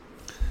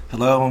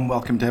Hello and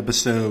welcome to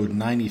episode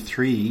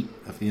 93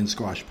 of the In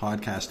Squash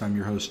podcast. I'm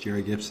your host,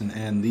 Jerry Gibson,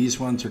 and these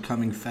ones are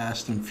coming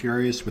fast and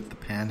furious with the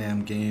Pan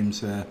Am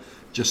Games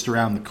just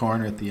around the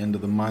corner at the end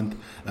of the month.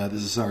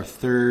 This is our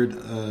third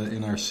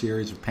in our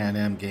series of Pan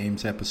Am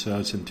Games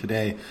episodes, and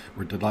today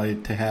we're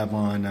delighted to have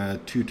on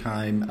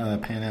two-time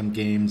Pan Am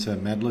Games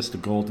medalist,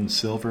 of gold and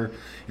silver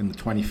in the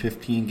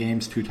 2015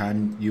 Games,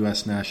 two-time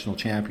U.S. national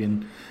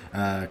champion,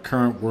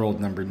 current world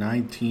number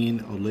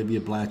 19, Olivia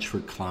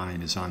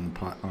Blatchford-Klein is on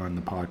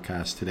the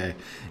podcast today,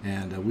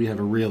 and we have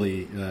a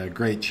really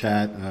great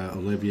chat.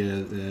 Olivia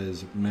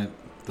has met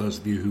those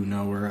of you who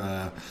know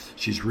her.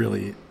 She's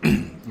really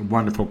a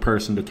wonderful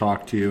person to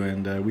talk to,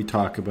 and we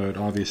talk about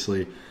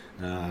obviously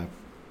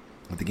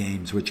the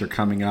games which are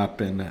coming up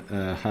and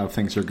how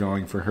things are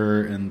going for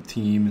her and the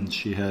team. And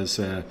she has,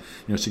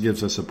 she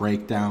gives us a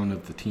breakdown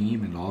of the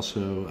team and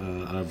also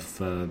of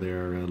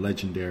their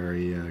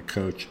legendary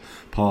coach,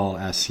 Paul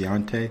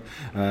Asciante.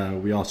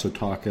 We also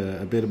talk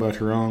a bit about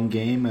her own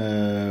game,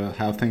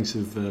 how things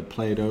have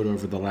played out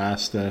over the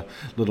last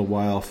little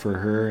while for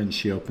her, and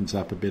she opens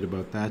up a bit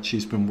about that.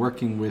 She's been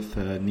working with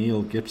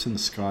Neil Gibson, the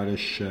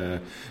Scottish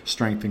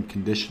strength and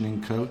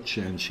conditioning coach,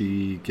 and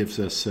she gives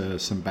us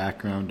some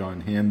background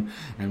on him.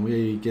 And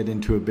we get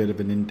into a bit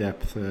of an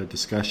in-depth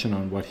discussion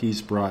on what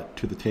he's brought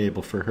to the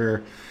table for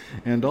her.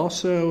 And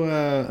also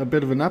a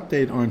bit of an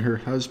update on her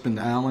husband,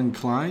 Alan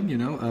Klein,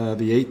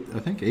 the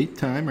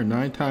eight-time or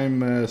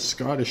nine-time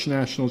Scottish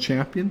national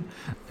champion.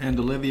 And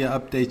Olivia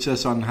updates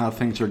us on how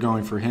things are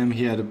going for him.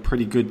 He had a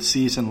pretty good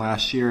season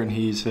last year, and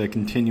he's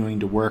continuing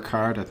to work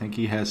hard. I think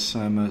he has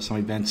some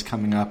events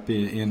coming up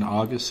in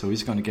August, so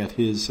he's going to get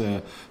his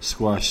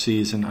squash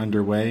season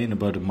underway in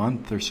about a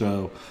month or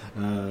so,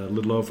 a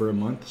little over a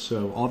month.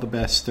 So all the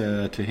best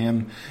to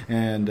him.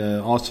 And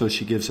also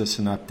she gives us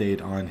an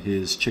update on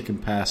his chicken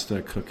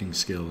pasta cooking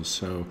skills.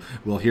 So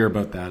we'll hear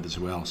about that as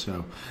well.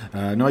 So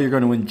I know you're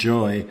going to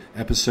enjoy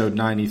episode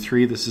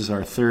 93. This is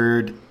our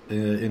third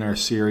in our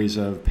series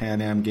of Pan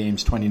Am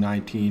Games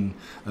 2019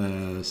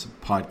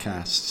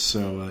 podcasts.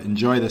 So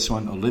enjoy this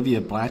one.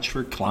 Olivia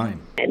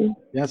Blatchford-Klein.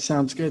 Yeah,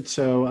 sounds good.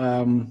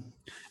 So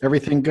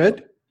everything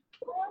good?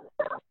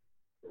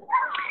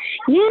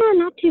 Yeah,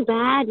 not too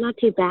bad.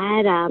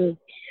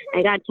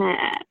 I got to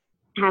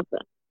have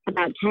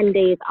about 10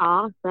 days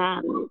off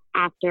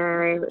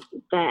after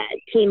the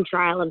team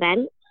trial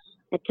event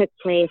that took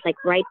place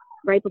right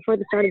before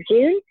the start of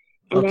June.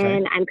 And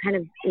then I'm kind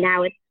of,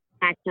 now it's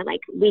back to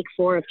like week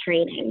 4 of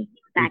training,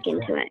 back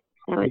into it.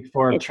 So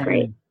it's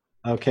great.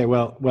 Okay,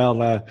 well,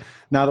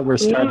 now that we're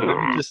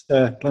starting,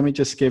 let me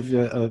just give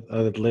you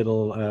a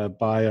little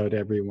bio to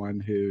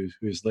everyone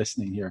who's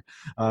listening here.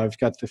 I've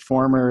got the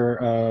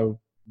former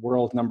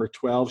world number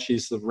 12.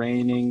 She's the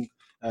reigning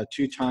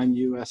two-time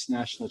U.S.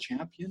 national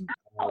champion,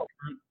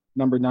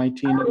 number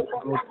 19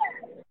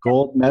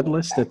 gold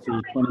medalist at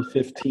the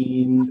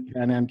 2015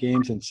 Pan Am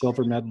Games and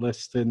silver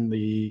medalist in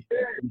the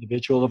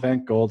individual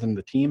event, gold in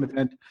the team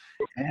event,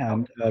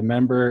 and a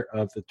member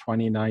of the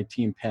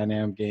 2019 Pan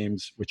Am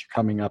Games, which are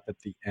coming up at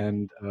the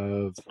end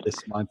of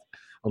this month.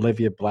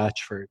 Olivia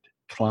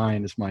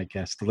Blatchford-Klein is my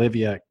guest.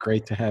 Olivia,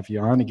 great to have you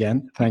on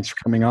again. Thanks for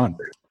coming on.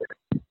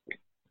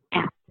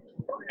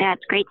 Yeah,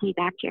 it's great to be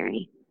back,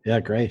 Jerry. Yeah,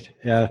 great.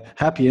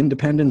 Happy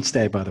Independence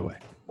Day, by the way.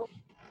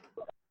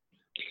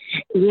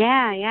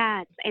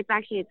 Yeah.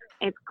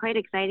 It's quite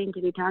exciting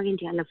to be talking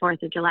to you on the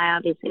 4th of July.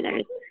 Obviously,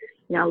 there's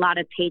a lot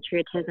of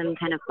patriotism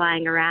kind of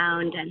flying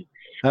around, and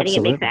absolutely. I think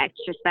it makes it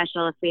extra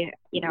special if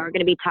we are going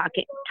to be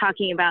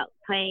talking about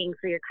playing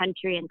for your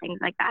country and things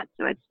like that.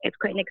 So it's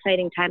quite an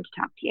exciting time to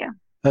talk to you.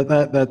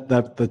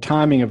 That the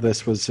timing of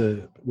this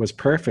was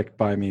perfect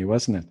by me,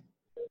 wasn't it?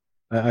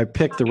 I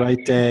picked the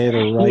right day,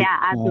 Yeah,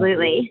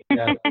 absolutely.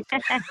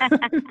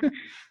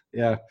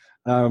 Yeah.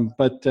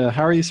 But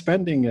how are you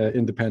spending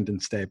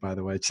Independence Day, by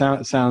the way? It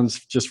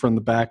sounds just from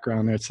the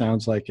background there, it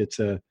sounds like it's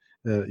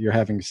you're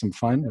having some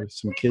fun with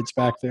some kids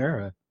back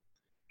there.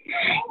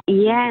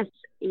 Yes.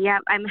 Yeah.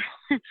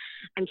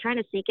 I'm trying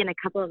to sneak in a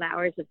couple of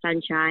hours of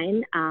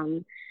sunshine.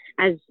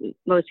 As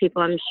most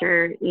people I'm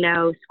sure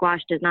know,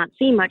 squash does not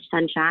see much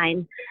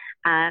sunshine,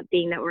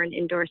 being that we're an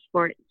indoor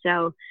sport.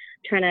 So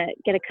trying to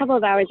get a couple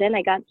of hours in.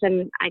 I got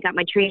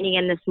my training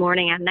in this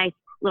morning. I had a nice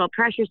little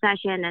pressure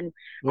session, and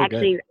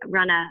actually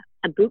run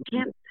a boot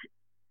camp.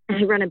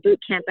 I run a boot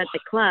camp at the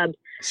club.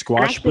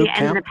 Squash boot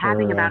camp? Ended up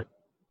having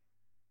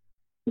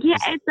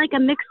it's like a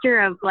mixture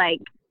of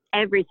like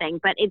everything,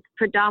 but it's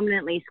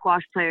predominantly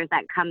squash players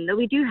that come. Though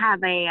we do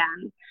have a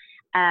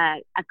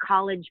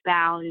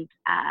college-bound,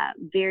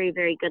 very,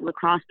 very good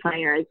lacrosse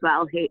player as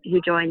well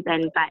who joins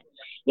in. But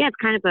yeah, it's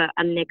kind of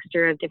a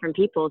mixture of different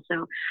people.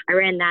 So I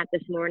ran that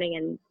this morning,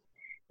 and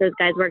those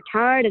guys worked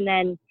hard. And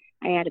then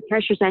I had a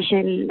pressure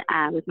session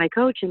with my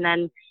coach, and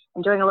then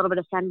enjoying a little bit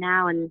of sun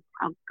now, and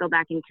I'll go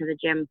back into the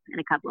gym in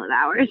a couple of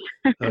hours.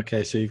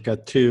 Okay, so you've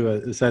got two.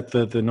 Is that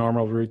the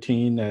normal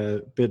routine? A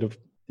bit of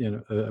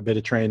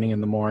training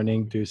in the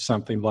morning, do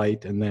something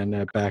light, and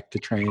then back to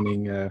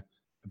training a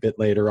bit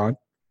later on?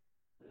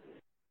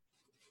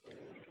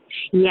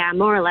 Yeah,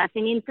 more or less.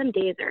 I mean, some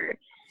days are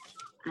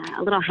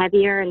a little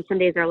heavier and some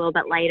days are a little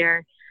bit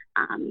lighter.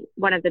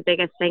 One of the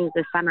biggest things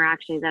this summer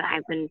actually that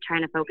I've been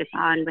trying to focus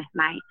on with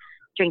my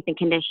strength and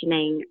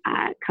conditioning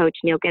coach,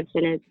 Neil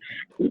Gibson,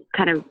 is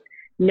kind of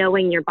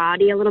knowing your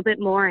body a little bit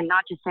more and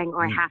not just saying, oh,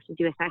 I have to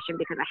do a session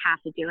because I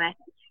have to do it,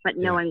 but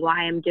knowing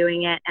why I'm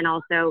doing it. And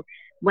also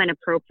when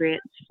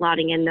appropriate,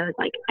 slotting in those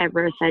like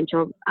ever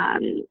essential,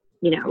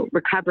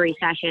 recovery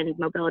sessions,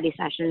 mobility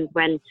sessions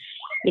when,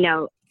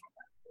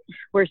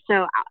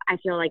 I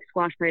feel like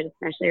squash players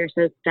especially are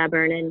so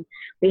stubborn, and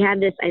we have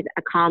this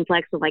a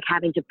complex of like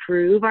having to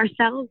prove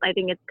ourselves. I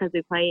think it's because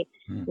we play,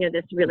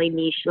 this really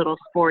niche little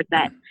sport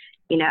that,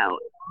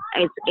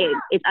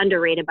 it's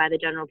underrated by the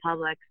general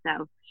public.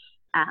 So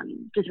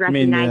just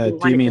recognizing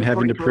do you mean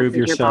having to prove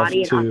yourself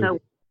to,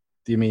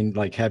 do you mean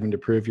like having to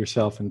prove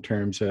yourself in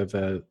terms of,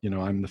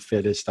 I'm the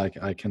fittest,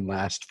 I can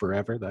last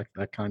forever,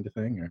 that kind of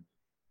thing? Or?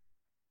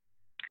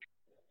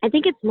 I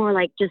think it's more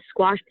like just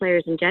squash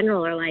players in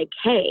general are like,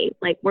 hey,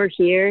 like we're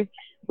here,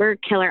 we're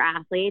killer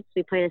athletes,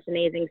 we play this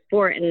amazing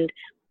sport, and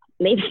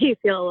maybe you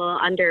feel a little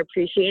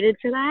underappreciated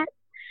for that.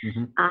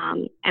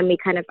 And we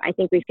I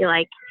think we feel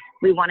like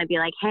we want to be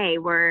like, hey,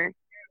 we're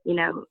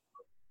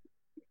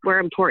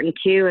important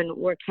too, and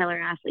we're killer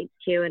athletes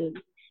too, and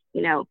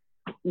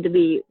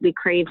we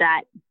crave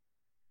that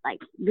like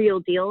real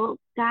deal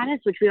status,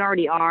 which we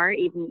already are,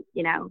 even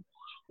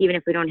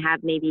if we don't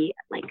have maybe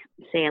like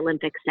say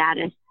Olympic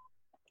status.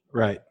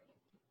 Right.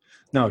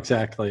 No,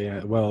 exactly.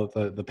 Well,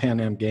 the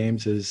Pan Am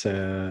Games is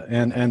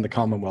and the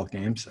Commonwealth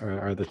Games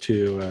are the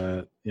two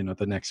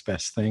the next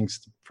best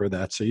things for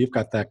that. So you've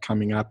got that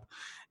coming up,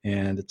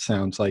 and it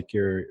sounds like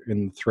you're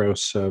in the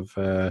throes of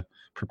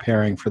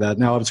preparing for that.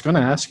 Now, I was going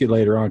to ask you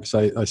later on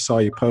because I saw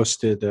you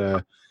posted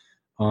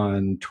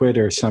on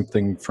Twitter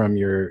something from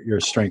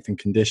your strength and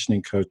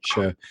conditioning coach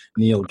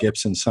Neil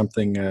Gibson, some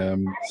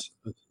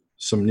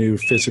new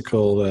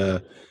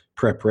physical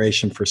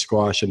preparation for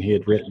squash, and he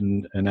had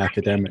written an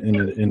academic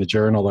in a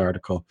journal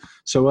article.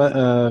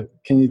 So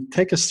can you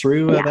take us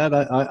through that?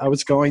 I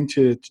was going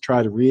to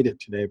try to read it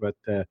today, but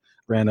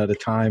ran out of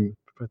time.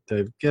 But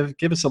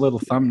give us a little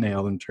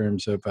thumbnail in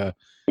terms of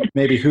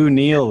maybe who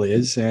Neil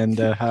is and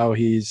how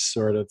he's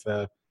sort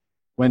of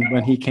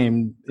when he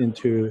came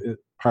into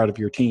part of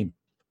your team.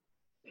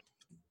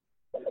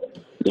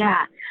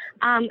 Yeah.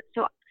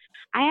 So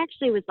I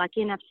actually was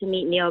lucky enough to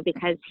meet Neil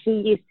because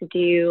he used to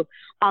do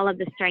all of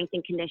the strength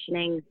and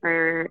conditioning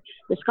for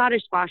the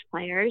Scottish squash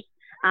players,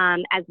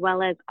 as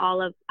well as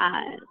all of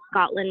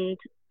Scotland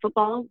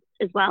football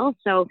as well.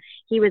 So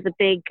he was a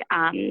big,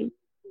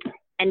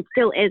 and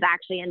still is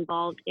actually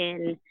involved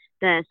in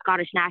the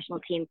Scottish national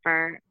team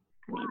for,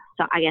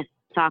 I guess,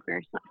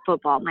 soccer,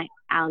 football.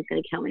 Alan's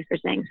going to kill me for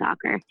saying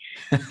soccer.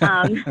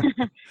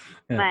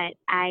 But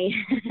I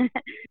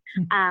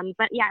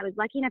was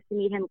lucky enough to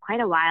meet him quite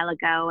a while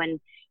ago, and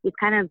he's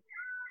kind of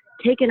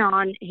taken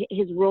on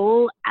his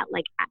role at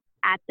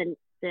the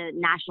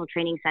National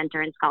Training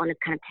Center in Scotland. Has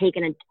kind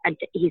of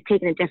he's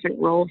taken a different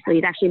role, so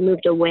he's actually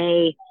moved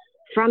away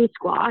from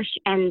squash.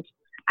 And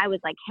I was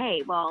like,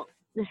 hey, well,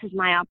 this is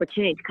my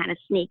opportunity to kind of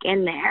sneak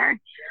in there.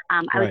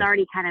 I was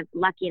already kind of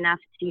lucky enough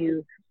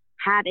to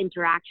have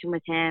interaction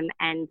with him,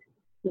 and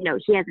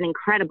he has an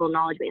incredible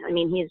knowledge base. I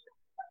mean, he's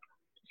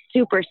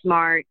super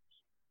smart,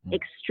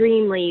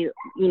 extremely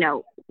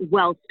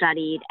well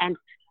studied, and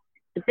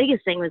the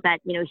biggest thing was that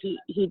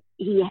he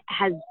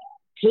has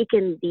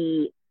taken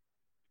the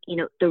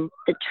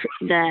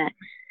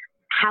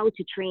how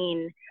to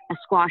train a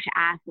squash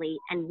athlete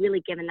and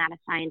really given that a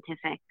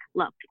scientific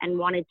look, and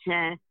wanted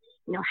to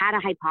had a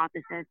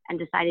hypothesis and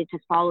decided to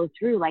follow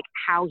through like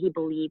how he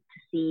believed to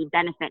see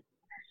benefits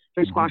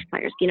for squash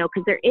players,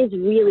 because there is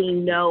really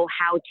no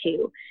how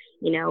to,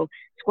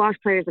 squash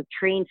players have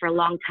trained for a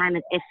long time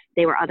as if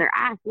they were other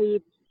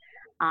athletes.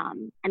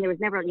 And there was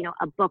never,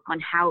 a book on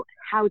how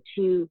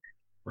to,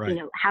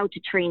 how to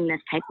train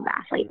this type of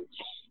athlete.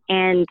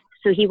 And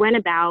so he went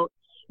about,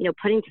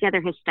 putting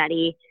together his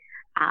study,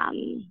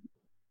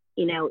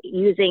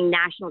 using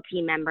national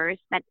team members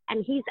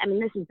and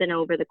this has been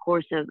over the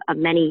course of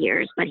many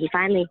years, but he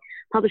finally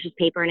published his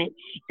paper, and it's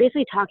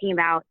basically talking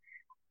about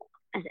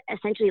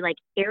essentially like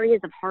areas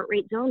of heart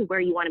rate zone where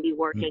you want to be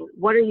working.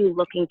 What are you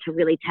looking to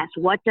really test?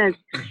 What does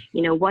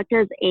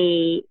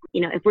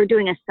if we're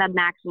doing a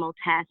submaximal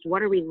test,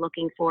 what are we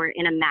looking for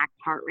in a max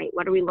heart rate?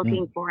 What are we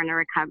looking for in a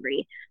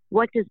recovery?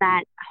 What does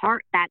that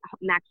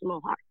maximal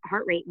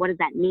heart rate, what does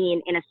that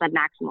mean in a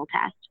submaximal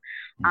test?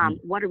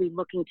 What are we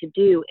looking to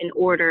do in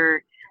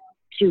order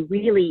to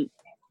really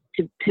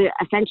to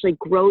essentially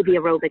grow the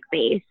aerobic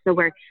base? So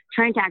we're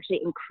trying to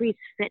actually increase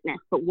fitness,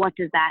 but what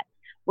does that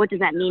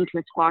mean to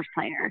a squash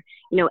player?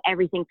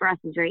 Everything for us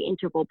is very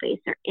interval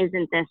based. There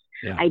isn't this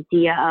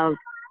idea of,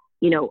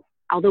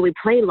 although we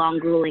play long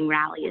grueling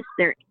rallies,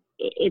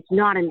 it's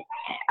not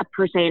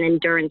per se an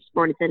endurance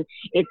sport.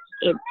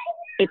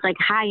 It's like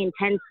high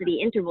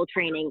intensity interval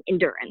training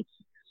endurance.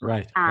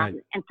 Right.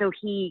 And so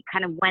he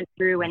kind of went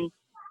through and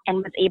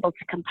was able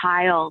to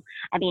compile,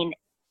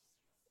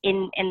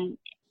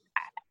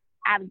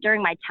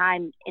 during my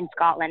time in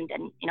Scotland,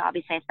 and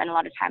obviously I spend a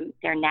lot of time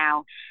there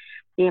now,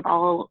 they have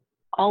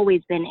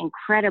always been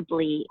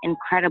incredibly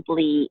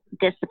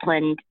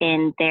disciplined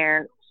in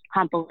their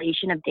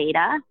compilation of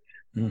data.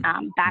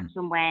 Back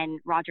from when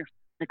Roger was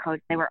the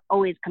coach, they were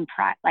always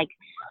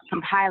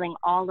compiling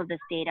all of this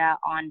data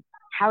on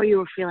how you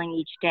were feeling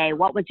each day.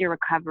 What was your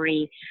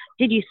recovery?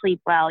 Did you sleep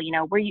well?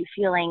 Were you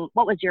feeling,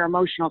 what was your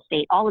emotional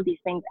state? All of these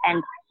things.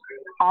 And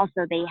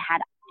also they had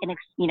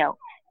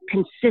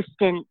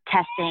consistent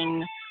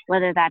testing,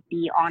 whether that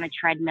be on a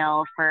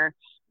treadmill for,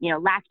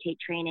 lactate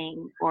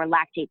training or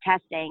lactate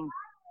testing,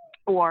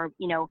 or,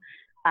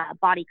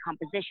 body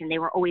composition. They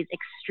were always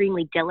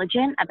extremely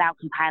diligent about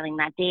compiling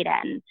that data.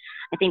 And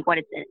I think what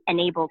it's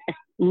enabled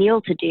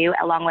Neil to do,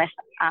 along with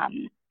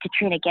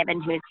Katrina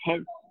Gibbon, who's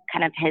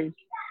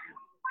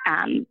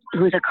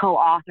who's a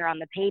co-author on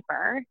the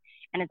paper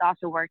and has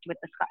also worked with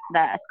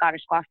the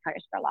Scottish squash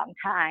players for a long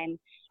time,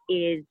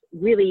 is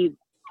really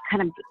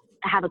kind of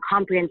have a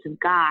comprehensive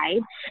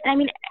guide. And I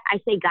mean, I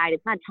say guide,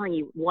 it's not telling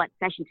you what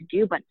session to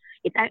do, but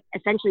it's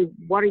essentially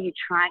what are you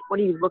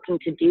looking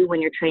to do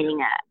when you're training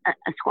a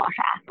squash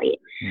athlete.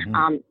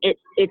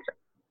 It's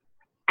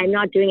I'm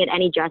not doing it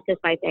any justice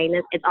by saying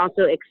this. It's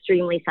also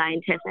extremely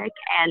scientific,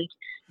 and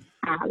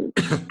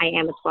I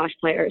am a squash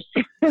player,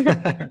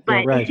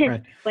 but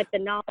right. but the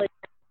knowledge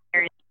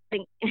there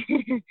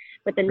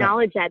but the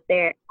knowledge that's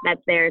there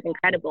is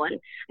incredible. And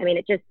I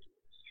mean,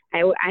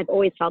 I've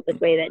always felt this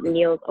way, that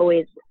Neil's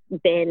always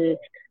been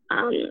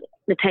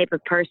the type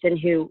of person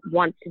who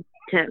wants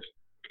to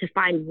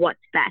find what's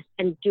best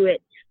and do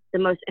it the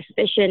most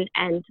efficient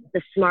and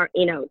the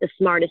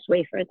smartest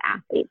way for his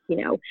athletes.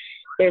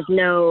 There's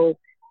no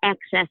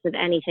excess of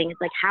anything.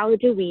 It's like, how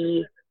do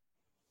we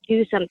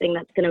do something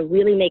that's going to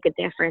really make a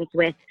difference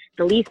with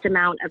the least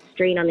amount of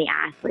strain on the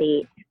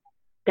athlete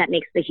that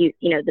makes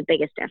the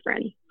biggest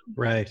difference.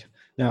 Right.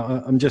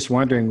 Now, I'm just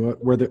wondering,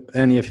 were there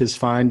any of his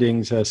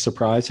findings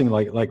surprising?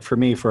 Like for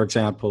me, for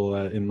example,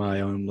 in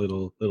my own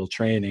little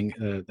training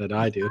that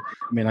I do,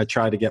 I mean, I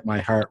try to get my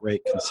heart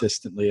rate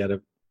consistently at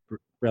a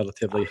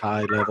relatively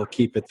high level,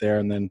 keep it there,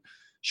 and then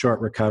short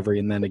recovery,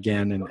 and then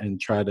again,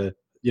 and try to,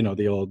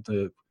 the old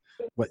the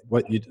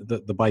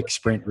bike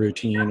sprint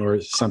routine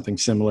or something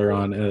similar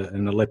on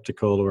an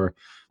elliptical or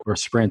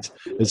sprint.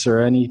 Is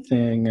there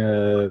anything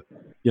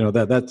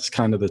that's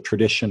kind of the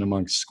tradition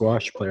amongst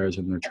squash players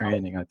in their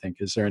training, I think.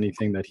 Is there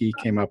anything that he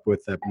came up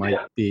with that might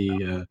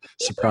be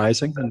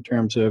surprising in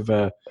terms of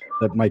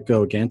that might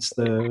go against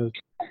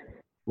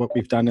what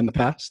we've done in the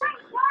past?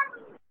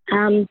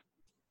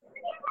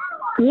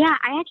 Yeah,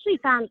 I actually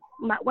found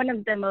one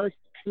of the most,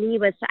 to me,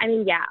 was,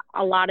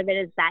 a lot of it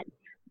is that,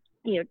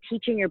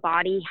 teaching your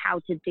body how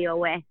to deal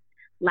with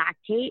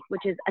lactate,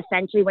 which is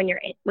essentially when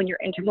you're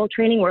interval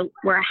training,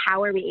 where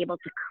how are we able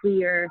to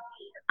clear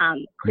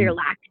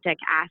lactic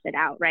acid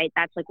out, right?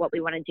 That's like what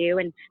we want to do,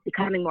 and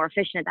becoming more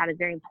efficient at that is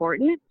very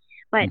important.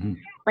 But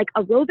like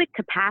aerobic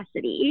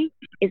capacity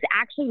is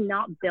actually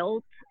not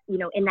built,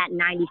 in that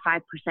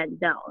 95%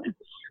 zone.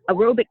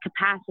 Aerobic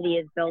capacity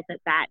is built at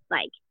that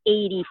like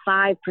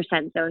 85%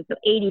 zone. So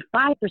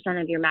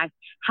 85% of your max,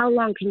 how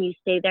long can you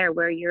stay there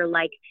where you're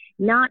like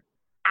not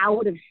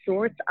out of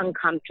sorts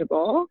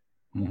uncomfortable,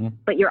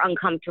 but you're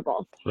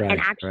uncomfortable, and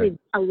actually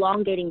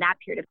elongating that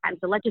period of time.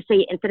 So let's just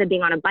say instead of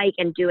being on a bike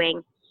and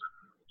doing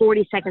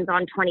 40 seconds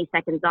on, 20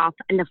 seconds off,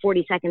 and the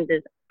 40 seconds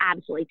is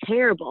absolutely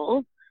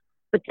terrible,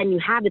 but then you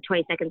have the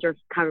 20 seconds of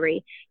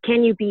recovery,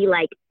 can you be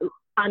like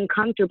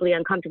uncomfortably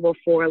uncomfortable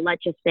for,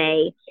 let's just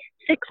say,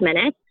 6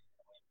 minutes,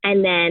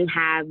 and then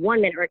have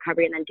 1 minute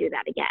recovery and then do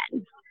that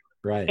again?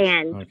 Right.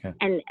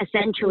 And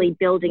essentially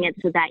building it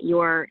so that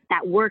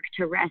that work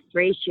to rest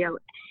ratio,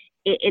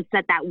 it's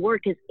that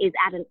work is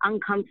at an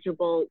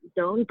uncomfortable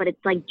zone, but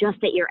it's like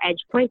just at your edge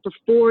point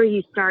before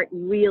you start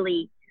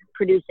really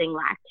producing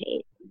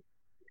lactate.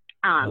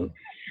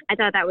 I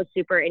thought that was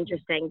super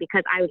interesting,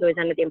 because I was always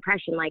under the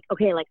impression like,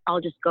 okay, like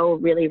I'll just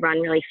run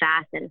really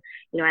fast, and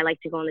I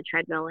like to go on the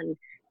treadmill and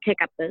pick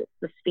up the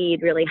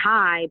speed really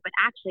high, but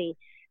actually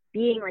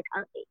being like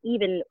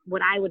even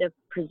what I would have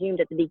presumed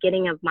at the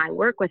beginning of my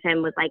work with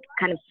him was like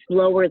kind of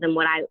slower than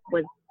what I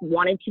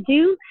wanted to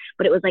do,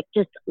 but it was like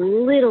just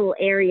little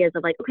areas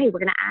of like, okay, we're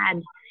gonna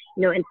add,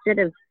 instead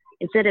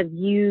of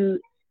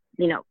you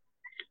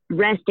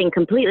resting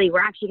completely,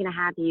 we're actually gonna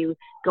have you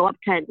go up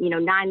to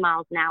 9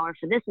 miles an hour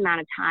for this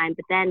amount of time,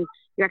 but then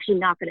you're actually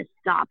not gonna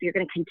stop. You're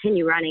gonna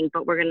continue running,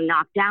 but we're gonna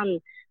knock down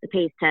the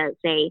pace to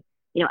say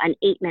an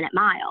 8-minute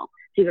mile.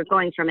 So you're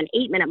going from an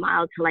 8-minute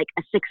mile to like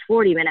a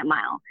 6:40-minute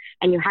mile,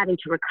 and you're having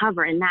to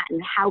recover in that.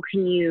 And how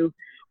can you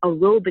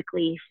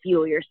aerobically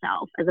fuel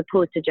yourself, as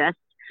opposed to just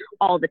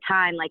all the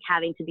time like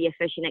having to be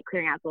efficient at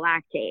clearing out the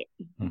lactate,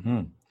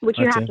 which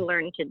you have to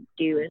learn to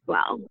do as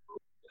well.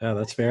 Yeah,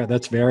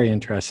 that's very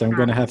interesting. I'm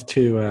going to have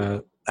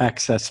to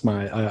access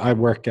I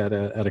work at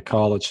a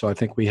college, so I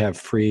think we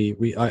have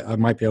I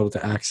might be able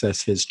to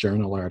access his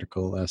journal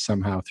article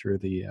somehow through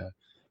the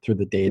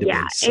database.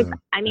 Yeah,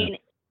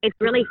 it's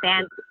really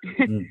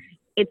fancy.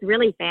 It's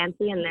really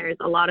fancy, and there's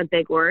a lot of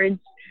big words.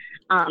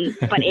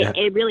 But Yeah.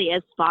 it really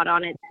is spot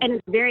on. And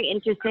it's very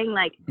interesting.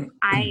 Like,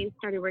 I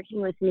started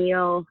working with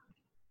Neil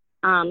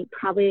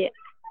probably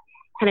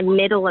kind of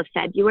middle of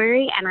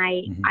February, and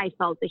I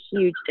felt a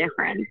huge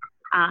difference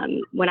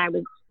when I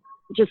was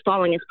just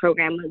following his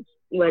program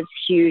was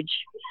huge.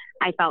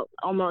 I felt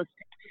almost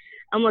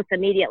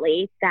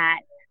immediately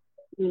that,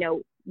 you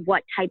know,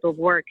 what type of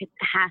work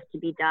has to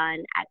be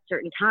done at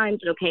certain times.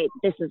 And okay,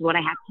 this is what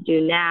I have to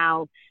do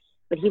now.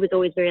 But he was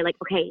always very like,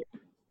 okay,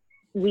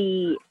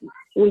 we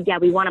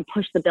want to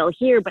push the bill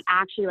here, but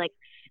actually, like,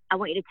 I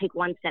want you to take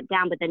one step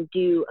down, but then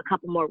do a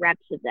couple more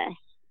reps of this,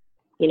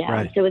 you know?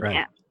 Right, So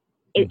right.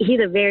 He's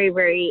a very,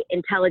 very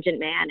intelligent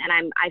man.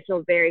 And I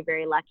feel very,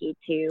 very lucky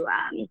to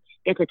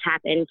get to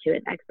tap into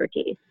his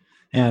expertise.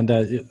 And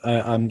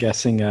I'm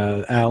guessing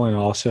Alan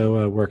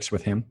also works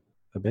with him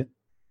a bit.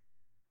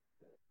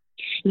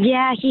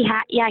 Yeah, he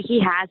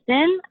has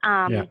been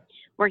Yeah.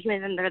 working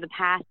with him for the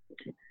past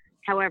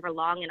however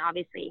long, and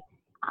obviously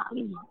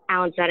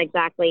Alan's not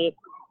exactly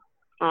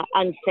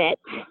unfit.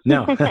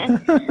 No.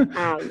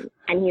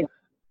 And he's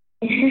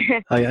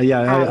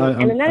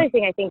and another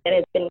thing I think that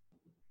has been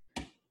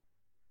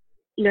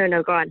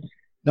no, go on.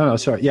 No,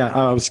 sorry. Yeah,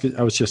 I was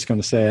just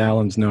going to say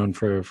Alan's known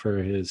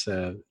for his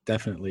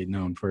definitely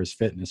known for his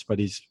fitness, but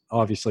he's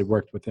obviously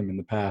worked with him in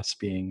the past,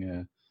 being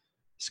a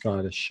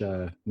Scottish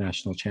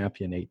national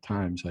champion 8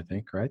 times, I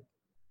think, right?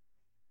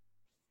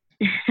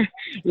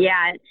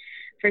 Yeah,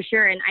 for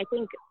sure. And I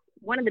think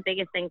one of the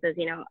biggest things is,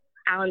 you know,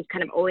 Alan's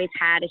kind of always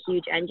had a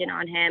huge engine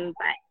on him,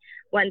 but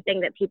one thing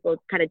that people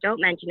kind of don't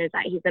mention is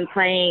that he's been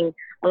playing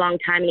a long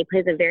time and he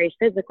plays a very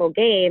physical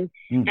game.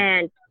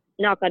 And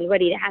knock on wood,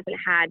 he hasn't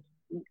had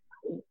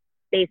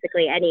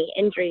basically any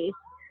injuries,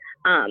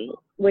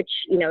 which,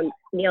 you know,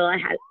 Neil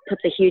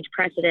puts a huge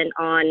precedent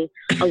on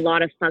a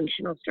lot of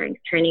functional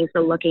strength training.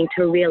 So looking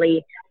to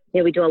really, you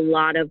know, we do a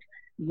lot of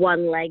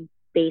one leg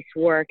based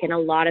work and a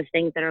lot of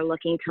things that are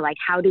looking to, like,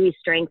 how do we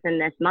strengthen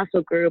this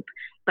muscle group,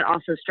 but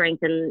also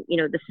strengthen, you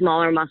know, the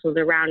smaller muscles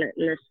around it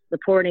and the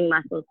supporting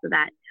muscles, so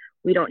that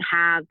we don't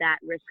have that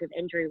risk of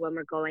injury when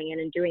we're going in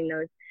and doing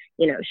those,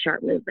 you know,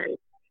 sharp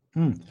movements.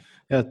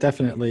 Yeah,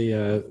 definitely.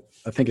 I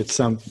think it's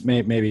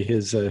maybe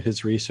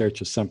his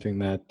research is something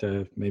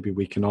that maybe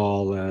we can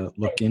all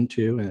look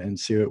into and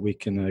see what we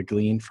can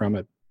glean from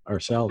it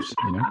ourselves.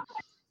 You know.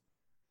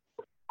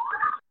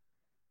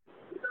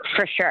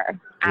 For sure,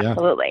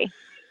 absolutely. Yeah.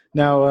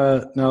 Now,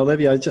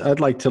 Olivia, I'd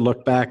like to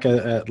look back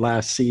at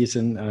last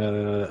season.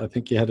 I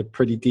think you had a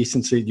pretty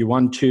decent season. You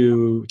won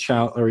you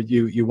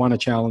won a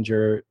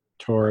Challenger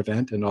Tour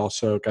event and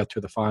also got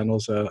to the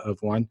finals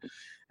of one.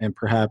 And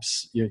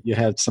perhaps you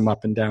had some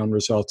up and down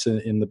results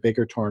in the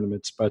bigger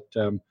tournaments. But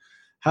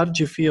how did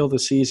you feel the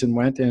season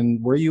went?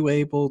 And were you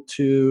able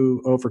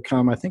to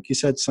overcome, I think you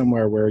said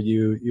somewhere where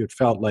you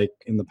felt like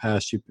in the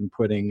past you've been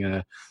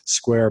putting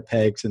square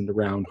pegs into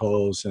round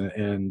holes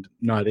and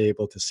not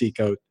able to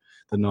seek out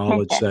the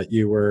knowledge that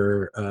you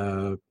were,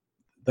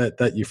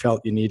 that you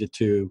felt you needed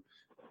to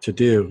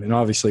do. And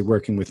obviously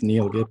working with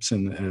Neil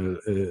Gibson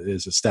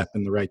is a step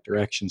in the right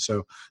direction.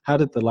 So how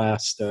did the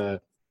last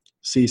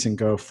season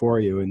go for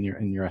you in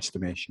your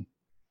estimation?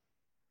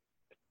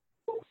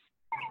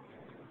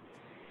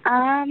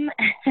 I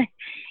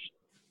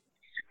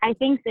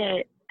think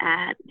that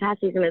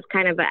past season was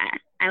kind of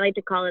I like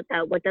to call it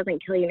the "what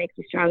doesn't kill you makes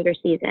you stronger"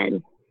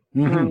 season.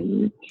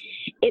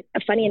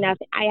 It's funny enough,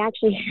 I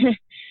actually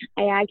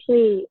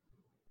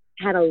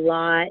had a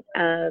lot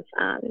of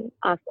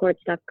off-court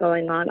stuff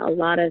going on, a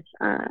lot of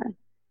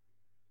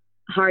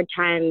hard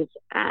times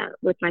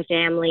with my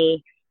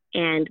family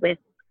and with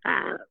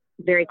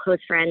very close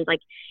friends.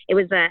 Like, it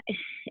was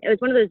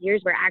one of those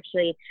years where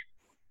actually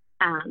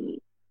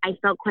I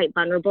felt quite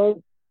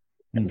vulnerable,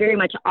 very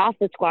much off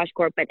the squash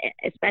court, but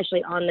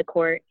especially on the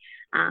court.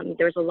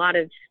 There was a lot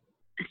of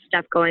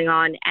stuff going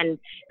on, and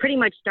pretty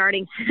much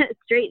starting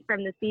straight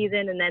from the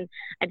season, and then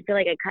I'd feel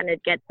like I kind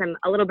of get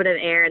a little bit of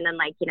air, and then,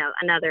 like, you know,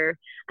 another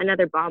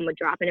bomb would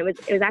drop, and it was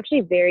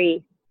actually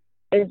very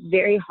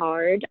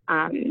hard.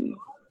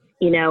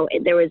 You know,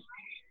 there was,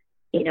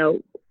 you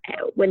know,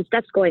 when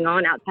stuff's going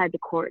on outside the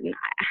court, and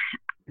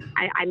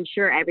I'm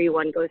sure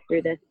everyone goes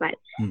through this, but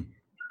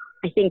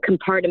I think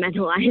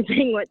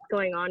compartmentalizing what's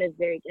going on is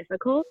very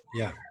difficult.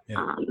 Yeah.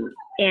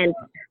 And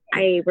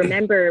I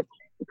remember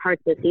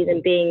parts of the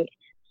season being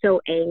so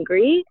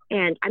angry,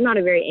 and I'm not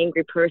a very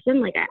angry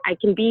person. Like, I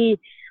can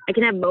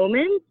have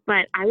moments,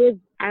 but I was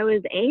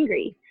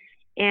angry,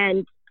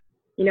 and,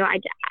 you know,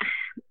 I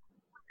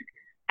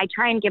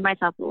try and give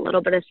myself a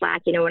little bit of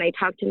slack. You know, when I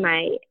talk to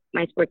my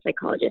sports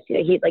psychologist, you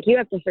know, he's like, you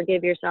have to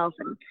forgive yourself.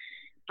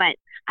 But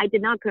I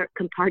did not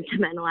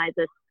compartmentalize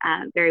this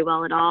very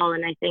well at all.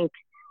 And I think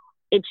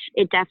it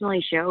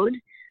definitely showed.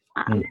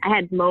 I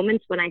had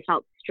moments when I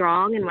felt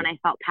strong and when I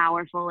felt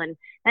powerful, and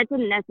that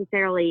didn't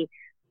necessarily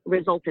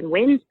result in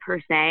wins per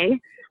se,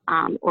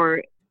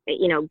 or,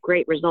 you know,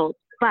 great results.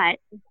 But,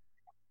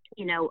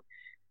 you know,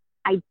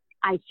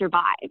 I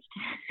survived.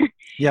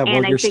 Yeah,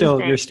 well,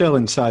 you're still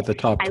inside the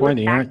top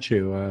 20, aren't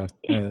you?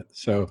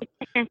 So.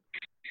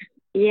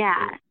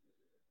 Yeah.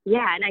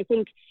 And I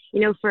think,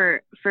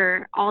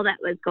 for all that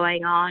was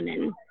going on.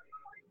 And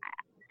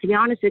to be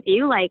honest with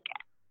you, like,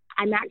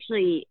 I'm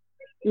actually,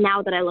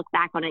 now that I look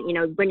back on it,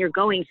 when you're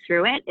going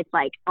through it, it's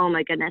like, oh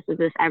my goodness, is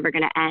this ever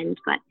going to end?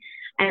 But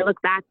I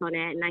look back on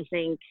it and I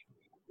think,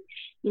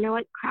 you know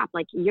what, crap,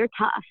 like, you're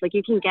tough. Like,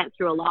 you can get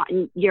through a lot,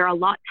 and you're a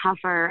lot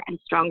tougher and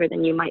stronger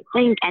than you might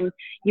think. And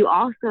you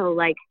also,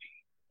 like,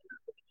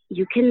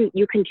 you can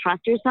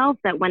trust yourself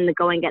that when the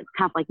going gets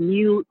tough, like,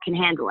 you can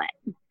handle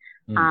it.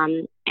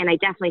 And I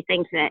definitely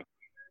think that,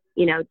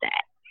 that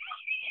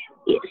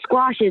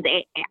squash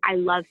I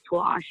love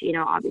squash,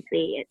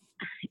 obviously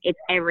it's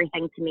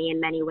everything to me in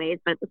many ways,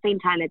 but at the same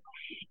time,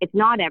 it's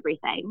not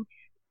everything.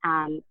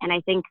 And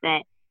I think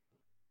that,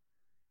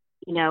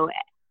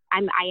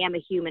 I am a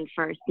human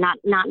first, not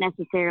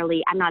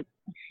necessarily,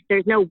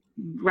 there's no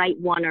right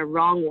one or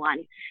wrong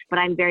one, but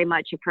I'm very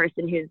much a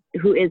person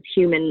who is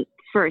human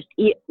first,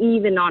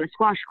 even on a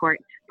squash court,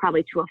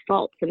 probably to a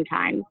fault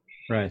sometimes.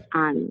 Right.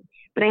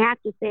 But I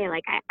have to say,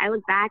 like, I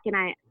look back and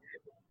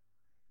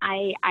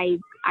I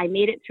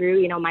made it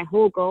through. My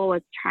whole goal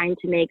was trying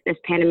to make this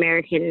Pan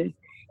American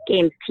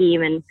Games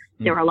team, and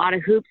there were a lot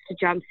of hoops to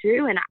jump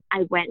through, and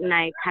I went and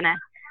I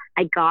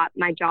got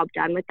my job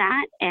done with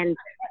that. And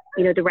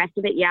the rest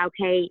of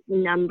it,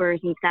 numbers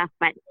and stuff,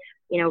 but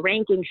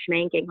ranking,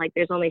 schmanking, like,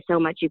 there's only so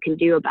much you can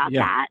do about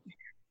that.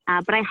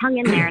 But I hung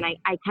in there, and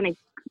I kind of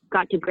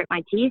got to grit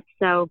my teeth.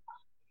 So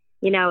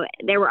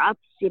there were ups,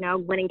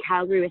 winning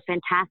Calgary was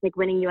fantastic.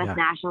 Winning U.S.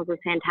 Nationals was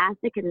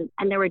fantastic. And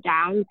there were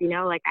downs,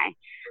 like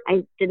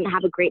I didn't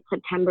have a great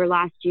September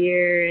last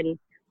year. And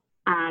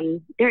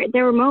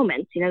there were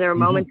moments, there were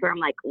moments where I'm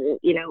like,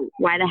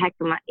 why the heck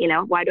am I,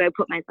 why do I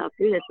put myself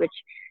through this? Which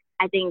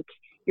I think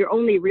you're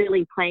only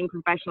really playing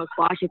professional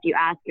squash if you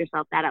ask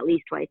yourself that at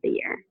least twice a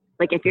year.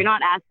 Like, if you're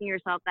not asking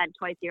yourself that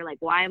twice a year, like,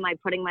 why am I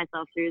putting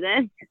myself through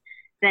this?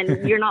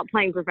 Then you're not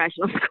playing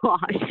professional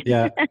squash.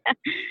 Yeah.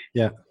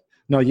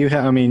 No, you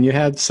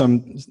had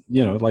some,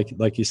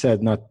 like you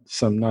said, not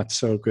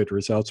so good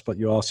results, but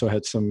you also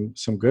had some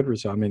good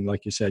results. I mean,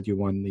 like you said, you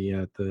won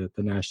the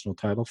national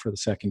title for the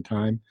second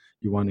time.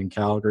 You won in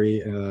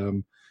Calgary,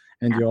 and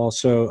you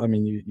also,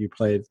 you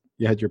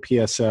had your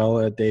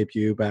PSL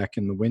debut back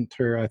in the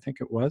winter, I think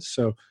it was.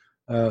 So,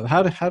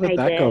 how did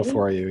that go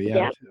for you?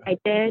 Yeah, I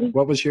did.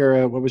 What was your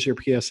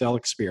PSL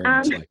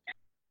experience like?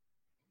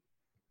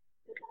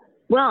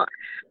 Well,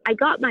 I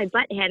got my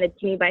butt handed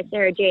to me by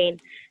Sarah Jane.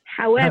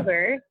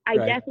 However, I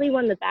definitely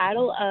won the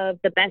battle of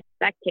the best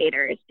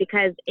spectators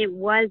because it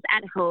was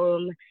at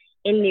home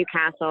in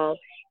Newcastle.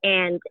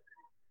 And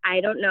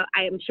I don't know,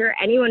 I am sure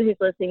anyone who's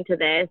listening to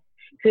this,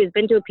 who's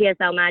been to a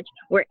PSL match,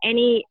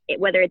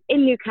 whether it's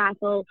in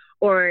Newcastle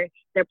or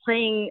they're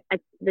playing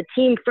the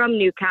team from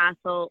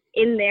Newcastle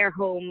in their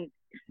home,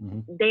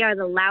 they are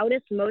the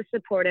loudest, most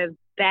supportive,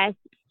 best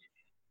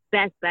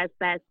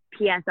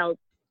PSL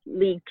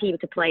league team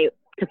to play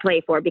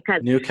for,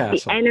 because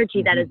Newcastle. The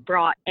energy that is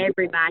brought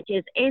every match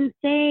is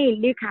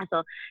insane.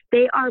 Newcastle,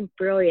 they are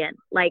brilliant.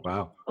 Like,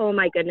 wow. Oh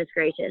my goodness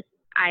gracious.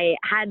 I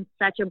had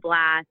such a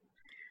blast.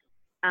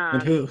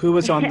 And who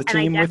was on the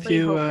team with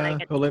you,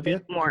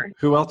 Olivia?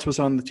 Who else was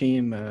on the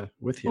team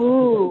with you?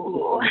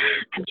 Ooh,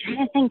 I'm trying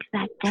to think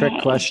that day.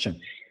 Trick question.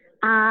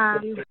 I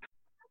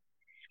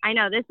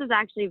know, this is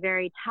actually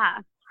very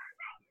tough.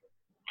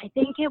 I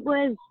think it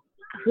was,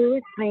 who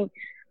was playing?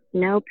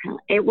 No,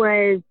 it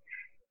was,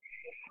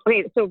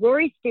 okay, so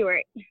Rory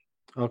Stewart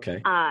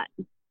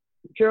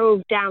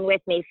drove down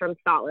with me from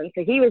Scotland,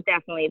 so he was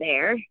definitely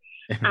there.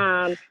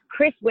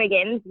 Chris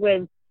Wiggins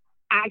was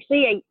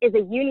actually is a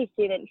uni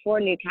student for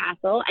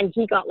Newcastle, and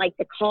he got like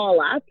the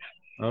call up.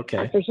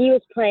 Okay. So he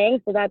was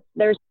playing. So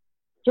there's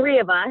three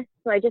of us.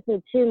 So I just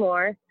need two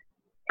more.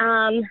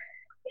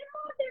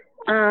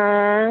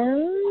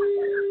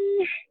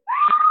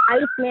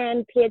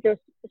 Iceman Pietro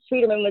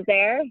Streeterman was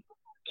there,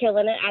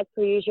 killing it as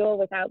per usual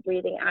without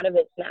breathing out of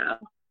his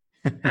mouth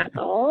at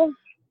all.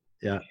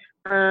 Yeah.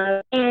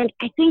 And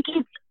I think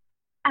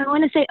I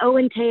want to say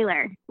Owen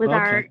Taylor was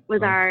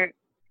our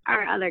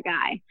other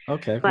guy.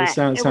 Okay. But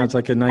sounds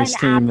like a nice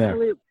team there.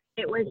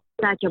 It was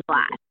such a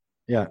blast.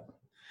 Yeah.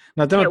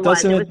 Now, it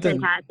was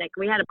fantastic.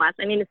 We had a blast.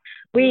 I mean,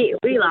 we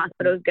lost,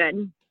 but it was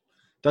good.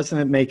 Doesn't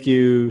it make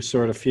you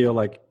sort of feel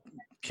like,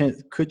 do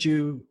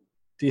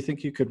you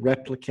think you could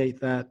replicate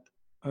that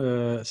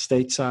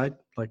stateside,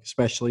 like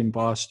especially in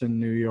Boston,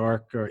 New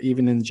York, or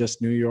even in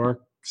just New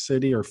York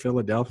City or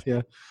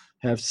Philadelphia,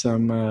 have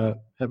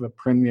a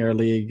Premier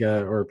League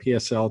or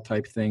PSL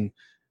type thing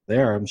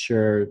there? I'm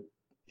sure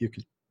you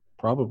could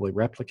probably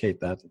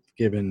replicate that,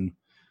 given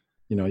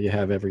you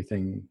have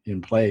everything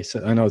in place.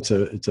 I know it's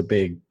a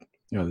big,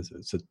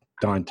 it's a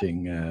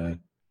daunting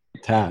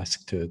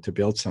task to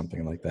build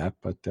something like that,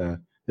 but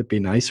it'd be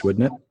nice,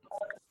 wouldn't it?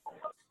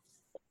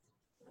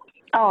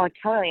 Oh,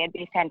 totally. It'd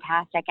be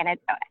fantastic. And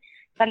it's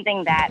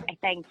something that I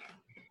think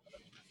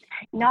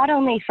not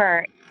only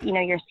for,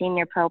 your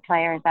senior pro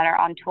players that are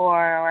on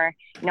tour or,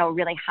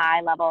 really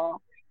high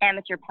level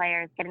amateur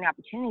players getting the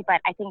opportunity,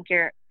 but I think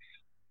your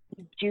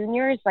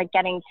juniors, like,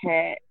 getting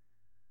to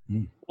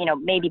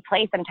maybe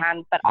play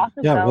sometimes, but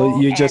also Yeah, go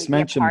well, you and just be a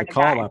mentioned part the of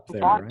that call and up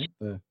there, watch.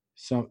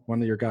 right?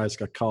 One of your guys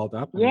got called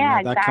up.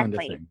 Yeah, that kind of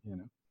exactly.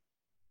 thing.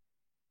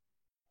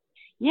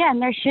 Yeah,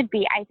 and there should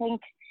be. I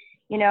think,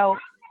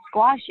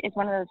 squash is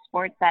one of those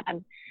sports that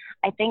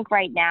I think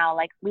right now,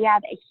 like we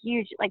have a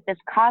huge, like this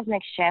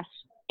cosmic shift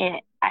in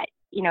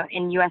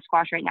U.S.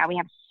 squash right now. We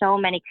have so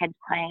many kids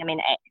playing. I mean,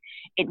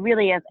 it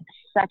really is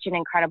such an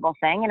incredible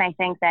thing. And I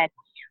think that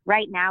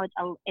right now it's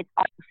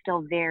also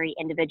still very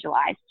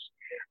individualized.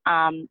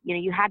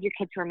 You have your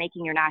kids who are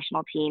making your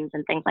national teams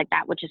and things like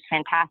that, which is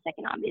fantastic.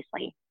 And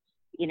obviously,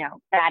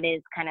 that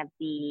is kind of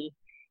the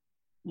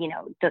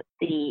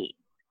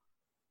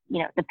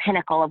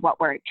pinnacle of what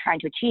we're trying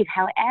to achieve.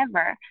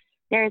 However,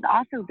 there is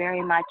also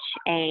very much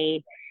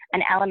an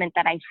element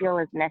that I feel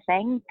is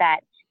missing, that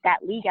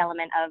league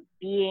element of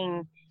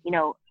being,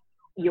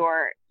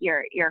 your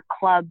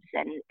clubs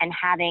and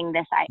having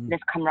this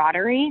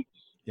camaraderie.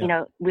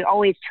 Yeah. We're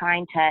always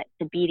trying to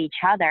beat each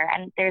other.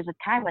 And there's a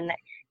time when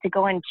to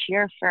go and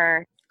cheer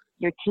for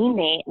your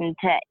teammate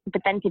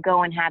but then to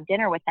go and have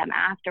dinner with them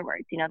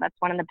afterwards. That's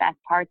one of the best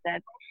parts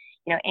of,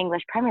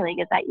 English Premier League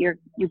is that you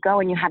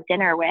go and you have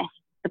dinner with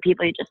the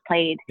people you just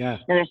played. Yeah.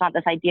 There's not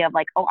this idea of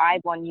like, oh,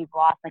 I've won, you've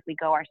lost, like we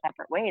go our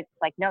separate ways.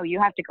 It's like, no, you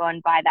have to go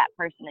and buy that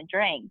person a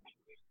drink.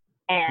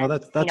 And, Well,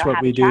 that's what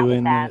have we a chat do with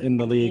in them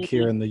the and league be-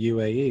 here in the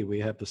UAE. We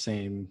have the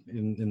same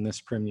in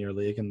this Premier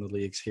League and the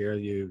leagues here.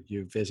 You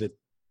visit,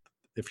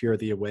 if you're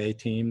the away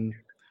team,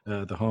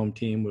 the home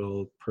team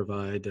will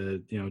provide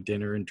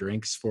dinner and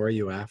drinks for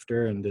you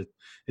after, and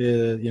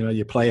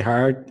you play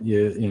hard.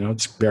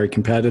 It's very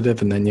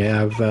competitive, and then you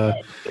have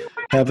a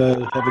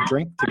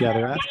drink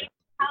together after.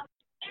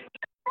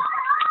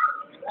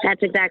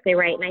 That's exactly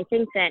right. And I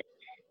think that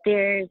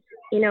there's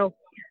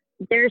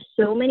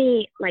so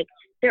many, like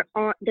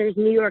there's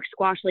New York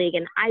Squash League,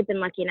 and I've been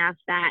lucky enough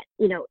that,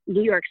 New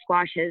York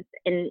Squash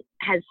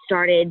has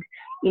started,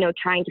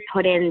 trying to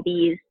put in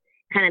these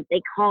kind of,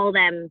 they call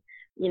them,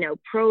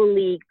 pro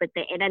league, but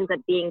it ends up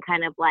being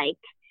kind of like,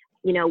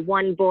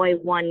 one boy,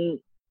 one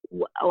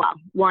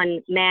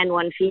man,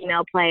 one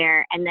female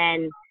player, and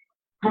then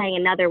playing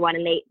another one,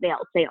 and they'll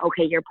say,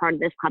 okay, you're part of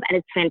this club, and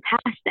it's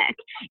fantastic.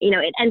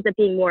 It ends up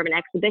being more of an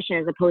exhibition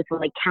as opposed to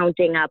like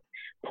counting up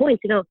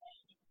points.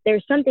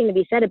 There's something to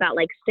be said about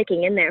like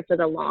sticking in there for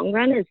the long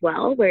run as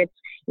well, where it's,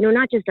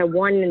 not just a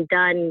one and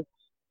done,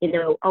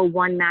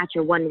 one match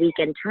or one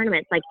weekend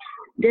tournament. It's like,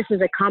 this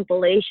is a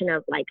compilation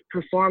of like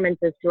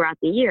performances throughout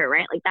the year,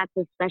 right? Like that's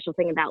the special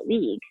thing about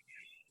leagues.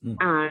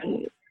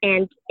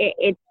 And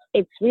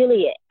it's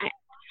really,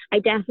 I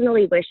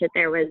definitely wish that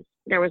there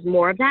was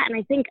more of that.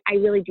 And I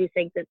really do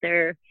think that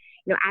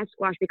as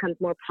squash becomes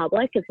more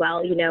public as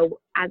well,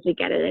 as we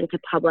get it into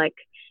public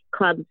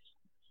clubs,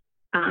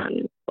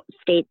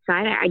 stateside,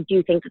 I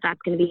do think that that's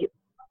going to be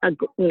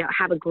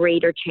have a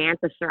greater chance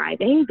of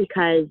thriving,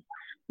 because,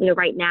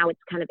 right now it's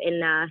kind of in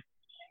the,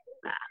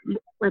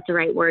 what's the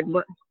right word?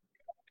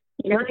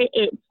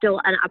 It's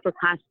still an upper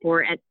class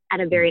sport at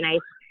a very nice,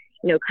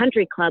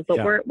 country club, but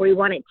Yeah. we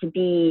want it to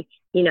be,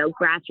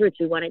 grassroots.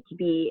 We want it to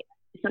be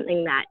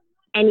something that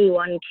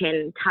anyone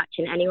can touch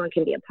and anyone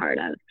can be a part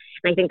of.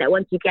 And I think that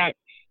once you get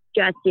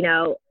just,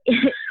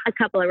 a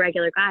couple of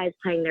regular guys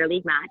playing their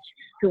league match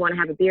who want to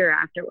have a beer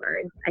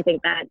afterwards, I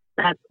think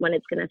that's when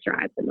it's going to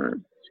thrive the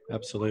most.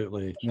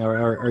 Absolutely. Now,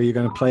 are you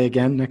going to play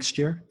again next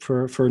year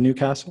for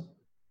Newcastle?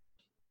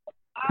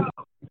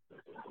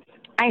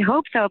 I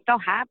hope so, if they'll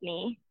have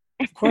me.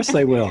 Of course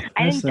they will.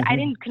 I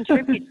didn't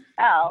contribute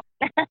well.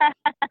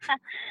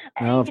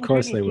 No, of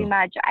course they will. Too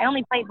much. I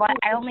only played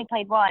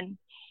one,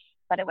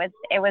 but it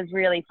was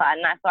really fun.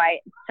 So I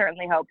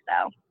certainly hope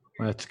so.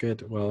 That's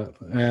good. Well,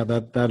 yeah,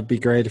 that'd be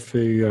great if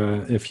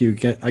you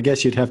get. I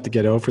guess you'd have to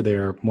get over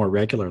there more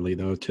regularly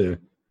though,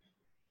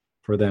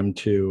 for them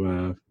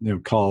to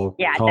call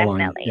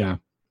definitely. on.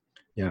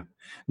 Yeah.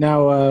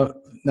 Now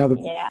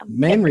the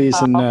main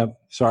reason.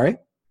 Sorry.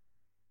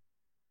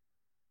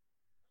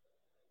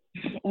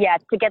 Yeah,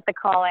 to get the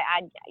call,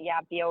 I'd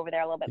be over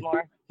there a little bit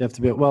more. You have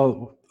to be.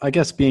 Well, I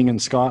guess being in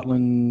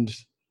Scotland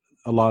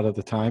a lot of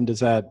the time, is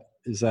that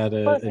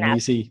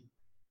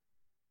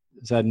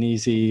an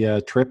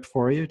easy trip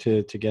for you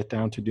to get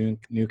down to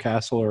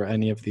Newcastle or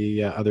any of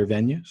the other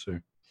venues?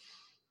 Or?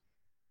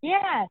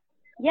 Yeah,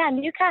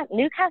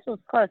 Newcastle's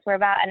close. We're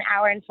about an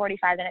hour and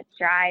 45 minutes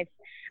drive,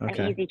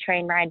 Okay. An easy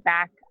train ride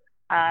back.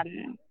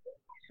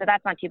 So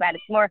that's not too bad.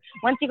 It's more,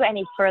 once you go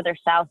any further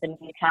south in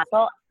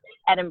Newcastle,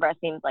 Edinburgh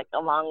seems like a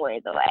long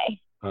ways away.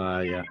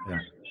 Yeah.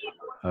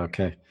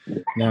 Okay.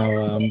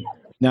 Now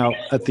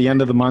at the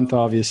end of the month,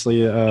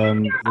 obviously,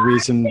 the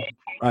reason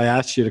I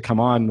asked you to come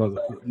on was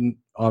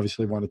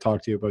obviously want to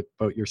talk to you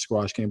about your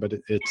squash game, but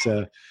it's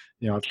I've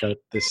got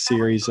this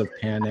series of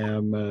Pan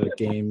Am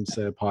Games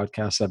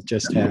podcasts. I've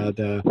just had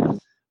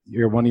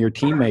one of your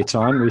teammates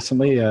on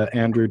recently,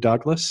 Andrew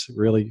Douglas.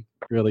 Really,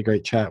 really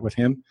great chat with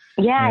him.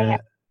 Yeah.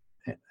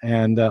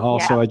 And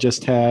also I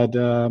just had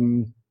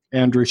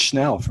Andrew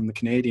Schnell from the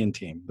Canadian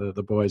team.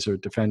 The boys are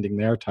defending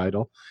their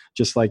title,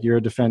 just like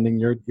you're defending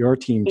your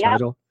team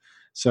title.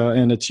 So,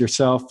 and it's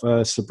yourself,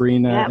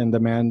 Sabrina, Yep. and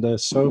Amanda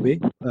Sobey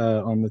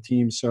on the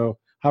team. So,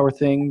 how are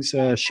things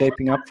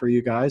shaping up for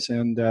you guys?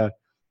 And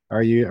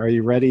are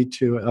you ready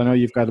to? I know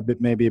you've got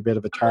maybe a bit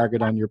of a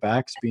target on your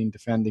backs, being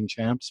defending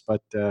champs,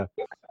 but the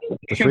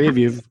three of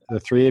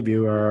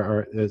you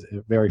are a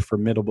very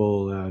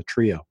formidable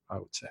trio, I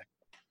would say.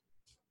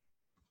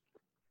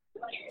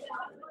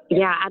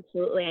 Yeah,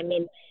 absolutely. I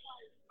mean, I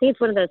think it's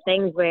one of those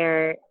things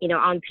where,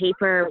 on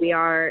paper we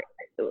are,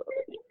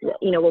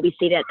 what we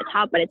see at the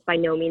top, but it's by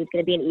no means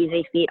going to be an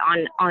easy feat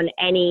on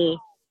any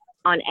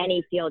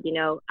field.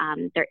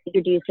 They're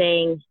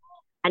introducing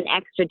an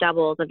extra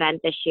doubles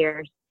event this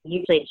year.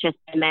 Usually it's just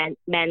men's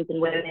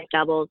and women's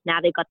doubles.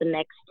 Now they've got the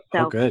mixed.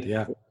 So good,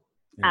 yeah.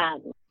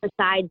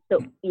 Besides the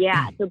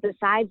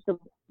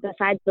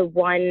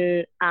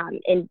one,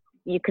 and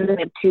you can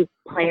have two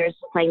players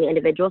playing the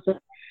individual. So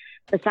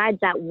besides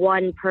that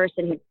one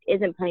person who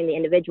isn't playing the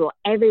individual,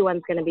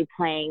 everyone's going to be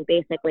playing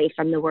basically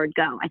from the word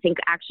go. I think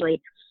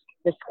actually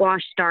the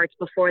squash starts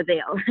before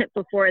the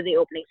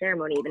opening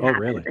ceremony even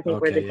happens. Really? I think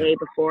we're the day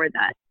before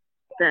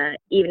the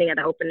evening of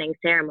the opening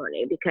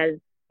ceremony, because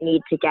we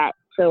need to get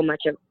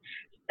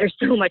there's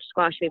so much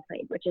squash to be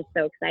played, which is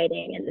so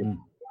exciting. And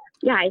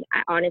I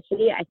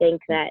honestly, I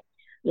think that,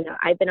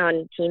 I've been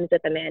on teams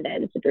with Amanda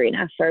and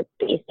Sabrina for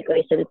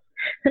basically since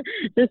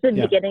the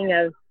beginning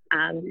of,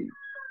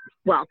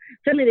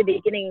 certainly the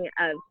beginning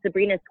of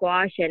Sabrina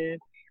squash, and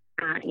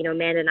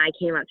Amanda and I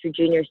came up through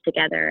juniors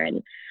together.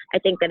 And I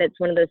think that it's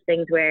one of those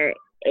things where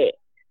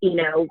we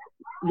know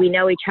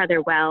each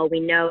other well. We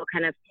know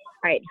kind of,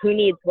 all right, who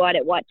needs what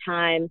at what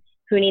time,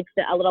 who needs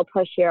a little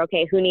push here.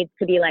 Okay. Who needs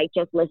to be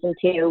just listened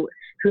to,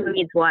 who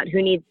needs what,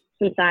 who needs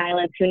some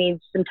silence, who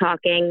needs some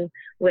talking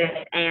with.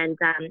 And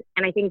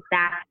I think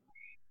that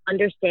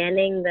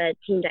understanding the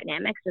team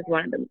dynamics is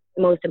one of the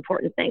most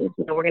important things.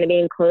 We're going to be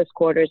in close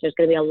quarters. There's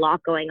going to be a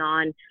lot going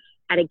on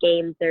at a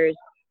game. There's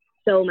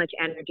so much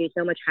energy,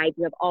 so much hype.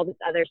 You have all these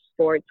other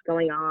sports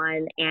going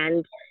on,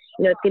 and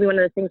it's going to be one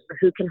of those things for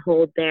who can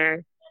hold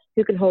their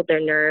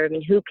nerve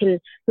and who can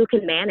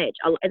manage.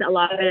 A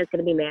lot of it is going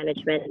to be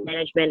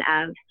management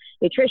of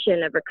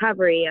nutrition, of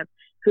recovery, of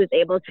who's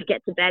able to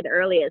get to bed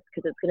earliest,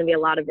 because it's going to be a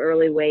lot of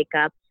early wake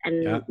ups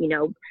and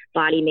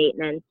body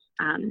maintenance.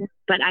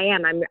 But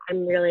I'm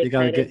really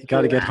excited. You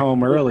got to get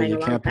home early. You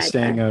can't be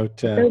staying out.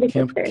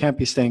 Can't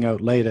be staying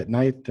out late at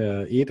night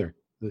either.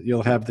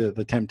 You'll have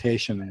the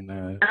temptation.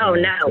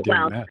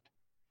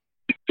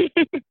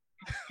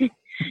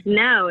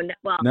 No,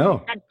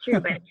 that's true.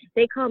 But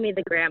they call me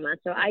the grandma,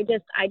 so I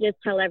just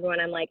tell everyone,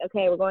 I'm like,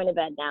 okay, we're going to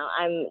bed now.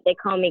 They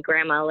call me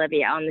Grandma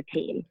Olivia on the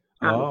team.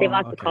 They've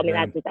also called me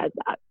that since I was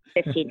about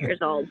 15 years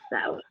old.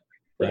 So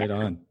right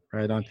on.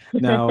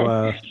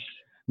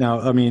 Now,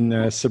 I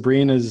mean,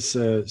 Sabrina's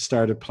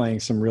started playing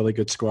some really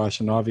good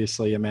squash, and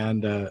obviously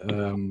Amanda.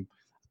 I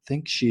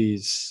think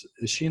is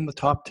she in the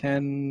top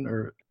 10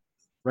 or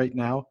right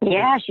now?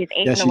 Yeah, she's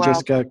 8 in the world. Yeah,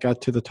 she just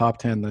got to the top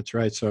 10. That's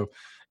right. So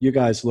you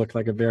guys look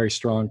like a very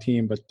strong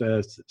team, but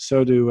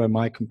so do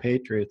my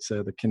compatriots,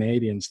 the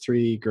Canadians.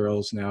 3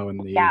 girls now in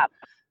the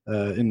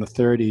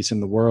 30s in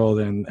the world,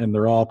 and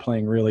they're all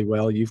playing really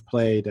well. You've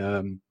played.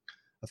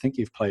 I think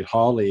you've played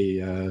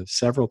Holly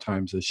several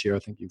times this year. I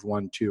think you've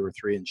won 2 or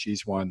 3, and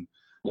she's won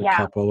a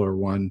couple or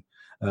one.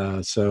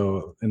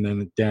 So, and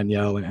then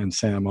Danielle and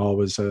Sam,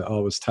 always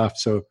tough.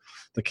 So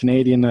the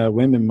Canadian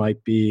women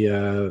might be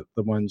the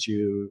ones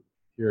your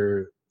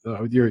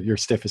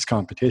stiffest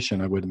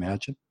competition, I would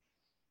imagine.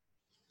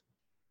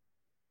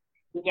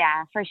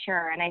 Yeah, for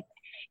sure. And I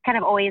kind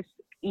of always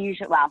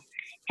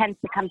tends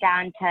to come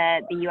down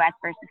to the U.S.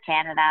 versus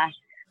Canada.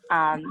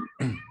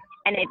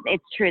 And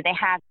it's true. They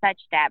have such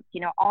depth.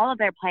 All of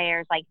their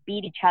players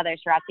beat each other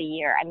throughout the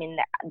year. I mean,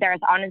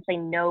 there's honestly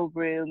no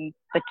room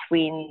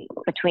between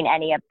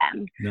any of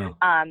them. No.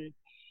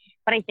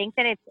 But I think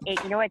that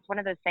it's one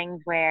of those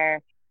things where,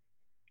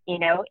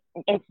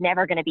 it's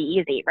never going to be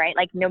easy, right?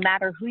 No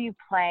matter who you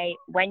play,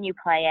 when you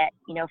play it,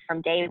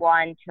 from day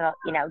 1 to,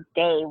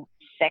 day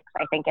 6,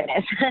 I think it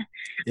is.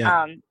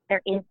 Yeah.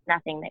 There is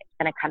nothing that's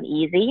going to come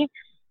easy.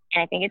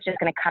 And I think it's just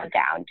going to come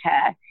down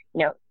to,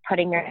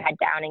 putting your head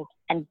down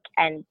and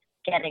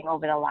getting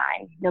over the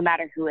line, no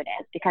matter who it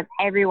is, because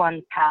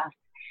everyone's tough.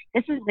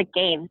 This is the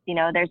games,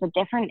 there's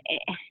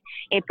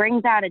it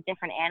brings out a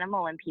different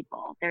animal in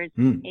people.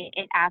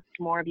 It asks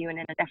more of you in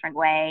a different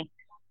way.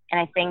 And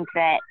I think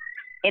that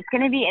it's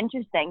going to be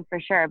interesting for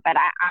sure, but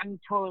I'm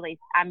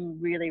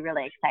really,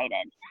 really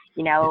excited.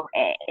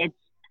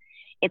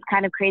 It's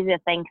kind of crazy to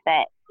think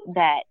that,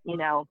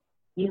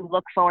 you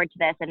look forward to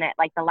this, and that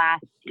the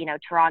last,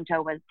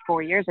 Toronto was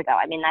 4 years ago.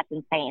 I mean, that's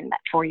insane that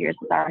 4 years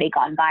has already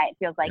gone by. It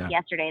feels like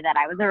yesterday that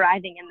I was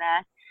arriving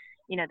that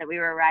we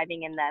were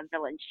arriving in the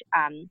village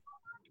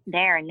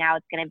there, and now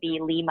it's going to be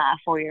Lima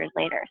 4 years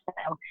later.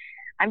 So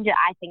I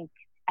think,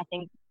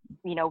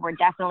 we're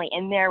definitely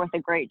in there with a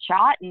great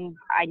shot. And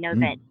I know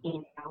that,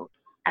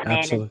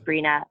 Amanda and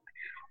Sabrina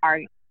are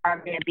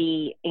going to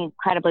be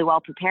incredibly well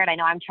prepared. I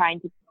know I'm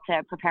trying to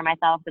prepare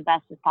myself the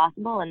best as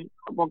possible, and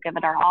we'll give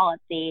it our all at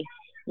the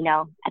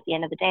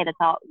end of the day. That's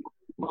all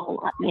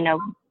will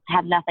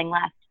have nothing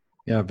left.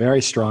 Yeah,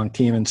 very strong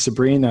team. And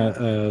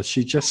Sabrina,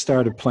 she just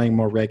started playing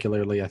more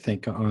regularly, I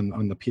think,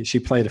 on the. She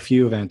played a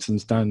few events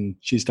and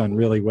she's done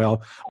really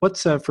well.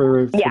 What's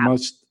for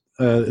most?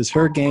 Is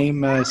her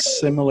game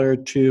similar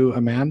to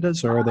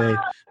Amanda's, or are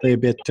they a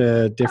bit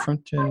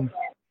different in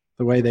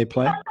the way they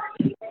play?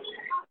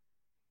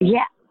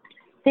 Yeah,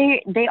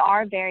 they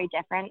are very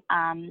different.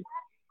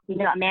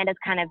 Amanda's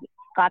kind of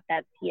got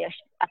that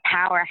a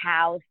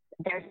powerhouse.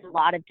 There's a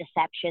lot of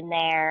deception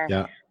there.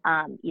 Yeah.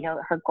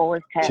 Her goal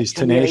is to She's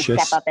to really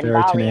tenacious, step up in very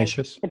volley.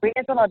 tenacious.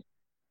 Sabrina's a little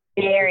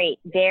very,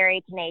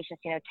 very tenacious.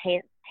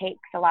 Takes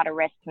a lot of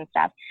risks and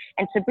stuff.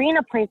 And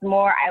Sabrina plays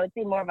more. I would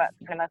say more of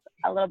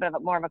a little bit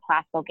of more of a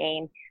classical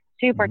game.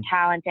 Super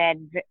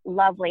talented,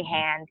 lovely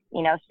hands.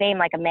 Same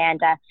like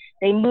Amanda.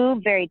 They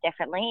move very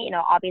differently.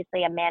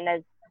 Obviously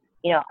Amanda's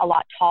a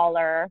lot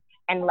taller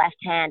and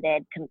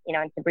left-handed.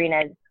 And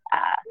Sabrina's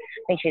I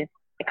think she's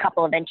a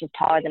couple of inches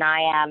taller than I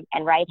am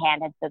and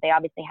right-handed, so they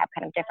obviously have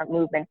kind of different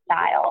movement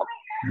styles.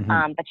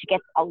 But she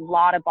gets a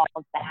lot of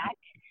balls back,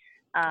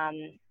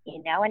 and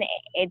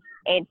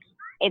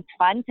it's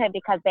fun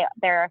because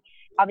they're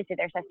obviously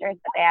they're sisters,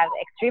 but they have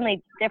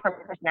extremely different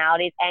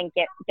personalities and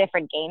get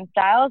different game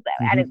styles,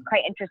 and it's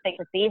quite interesting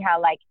to see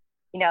how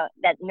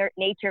that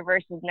nature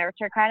versus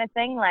nurture kind of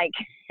thing.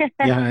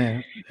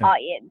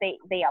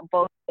 They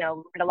both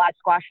learned a lot of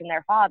squash from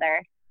their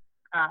father.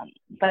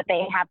 But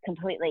they have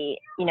completely,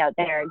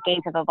 their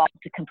games have evolved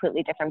to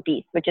completely different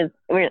beasts, which is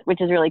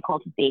really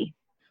cool to see.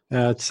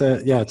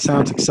 It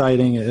sounds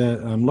exciting.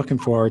 I'm looking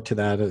forward to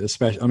that,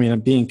 especially. I mean,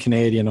 being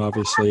Canadian,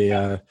 obviously,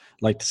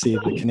 like to see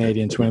the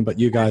Canadians win. But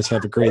you guys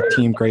have a great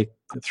team,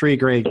 three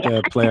great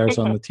players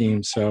on the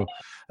team. So,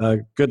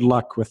 good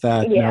luck with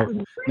that. Yeah.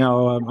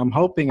 Now, I'm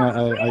hoping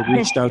I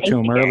reached out to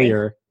him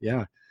earlier.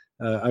 Yeah,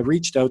 I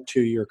reached out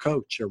to your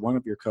coach or one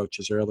of your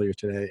coaches earlier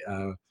today.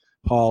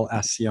 Paul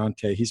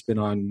Asciante. He's been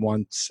on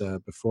once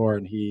before,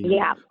 and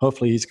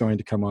hopefully he's going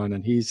to come on,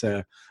 and he's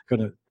going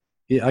to.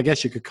 I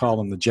guess you could call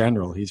him the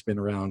general. He's been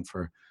around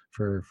for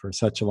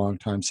such a long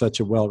time,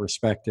 such a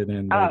well-respected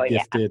and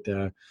gifted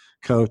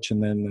coach.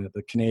 And then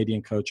the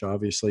Canadian coach,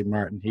 obviously,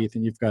 Martin Heath.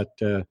 And you've got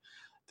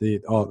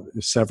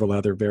several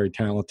other very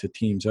talented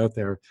teams out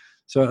there.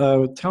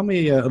 So tell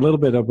me a little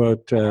bit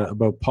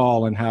about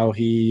Paul and how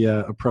he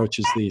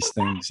approaches these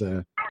things,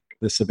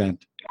 this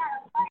event.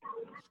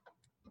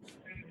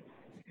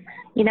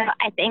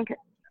 I think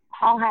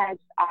Paul has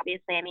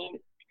obviously,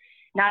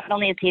 not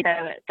only is he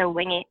the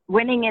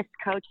winningest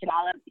coach in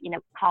all of,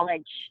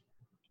 college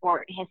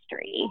sport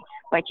history,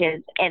 which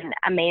is an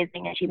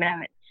amazing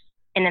achievement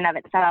in and of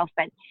itself,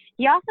 but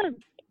he also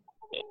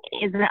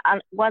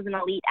was an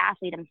elite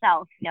athlete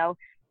himself.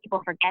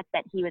 People forget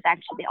that he was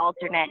actually the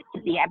alternate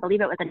to I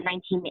believe it was the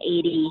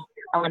 1980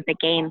 Olympic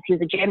Games. He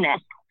was a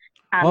gymnast.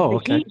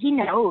 Okay. He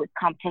knows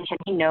competition.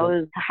 He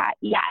knows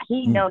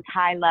knows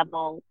high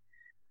level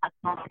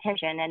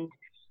competition. And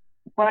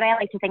what I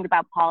like to think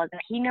about Paul is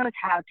that he knows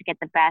how to get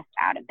the best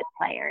out of his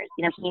players.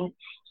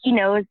 He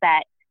knows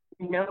that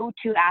no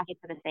two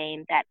athletes are the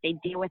same, that they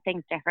deal with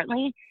things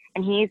differently,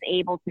 and he's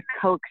able to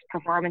coax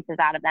performances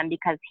out of them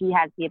because he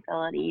has the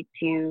ability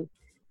to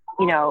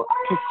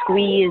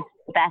squeeze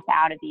the best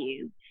out of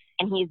you.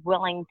 And he's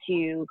willing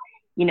to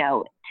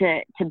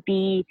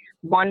be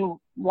one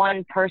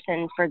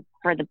person for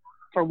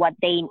what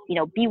they,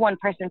 be one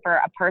person for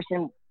a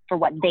person for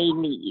what they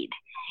need.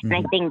 And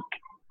I think,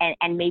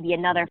 and maybe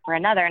another for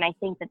another. And I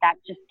think that that's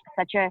just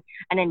such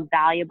an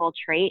invaluable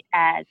trait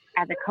as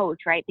a coach,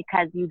 right?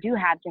 Because you do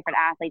have different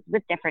athletes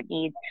with different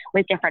needs,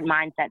 with different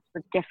mindsets,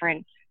 with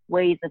different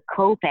ways of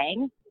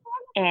coping.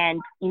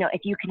 And,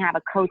 if you can have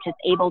a coach that's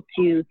able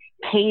to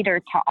cater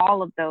to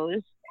all of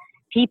those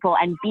people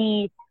and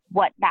be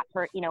what that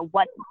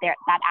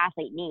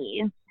athlete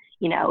needs,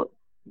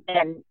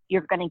 then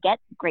you're going to get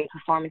great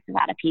performances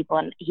out of people.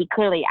 And he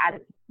clearly,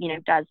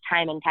 does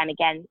time and time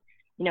again,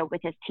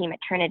 with his team at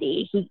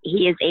Trinity,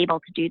 he is able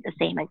to do the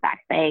same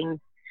exact thing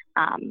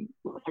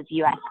with his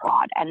U.S.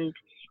 squad. And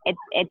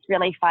it's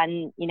really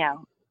fun,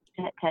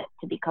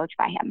 to be coached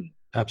by him.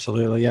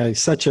 Absolutely. Yeah,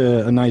 he's such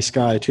a nice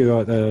guy, too.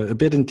 A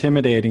bit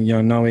intimidating,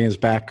 knowing his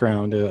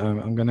background.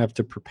 I'm going to have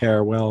to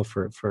prepare well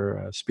for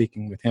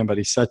speaking with him, but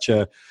he's such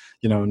a,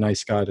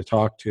 nice guy to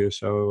talk to.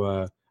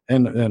 So,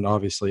 and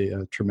obviously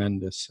a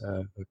tremendous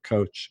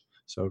coach.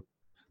 So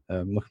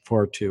I'm looking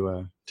forward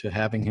to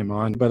having him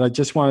on. But I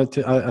just wanted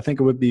to, I think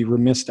it would be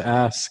remiss to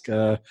ask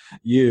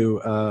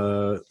you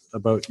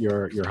about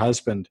your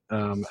husband,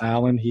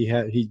 Alan.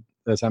 He,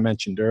 as I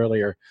mentioned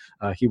earlier,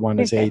 he won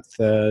his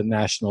 8th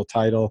national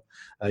title.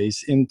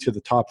 He's into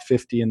the top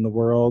 50 in the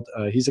world.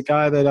 He's a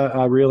guy that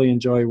I really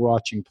enjoy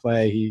watching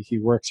play. He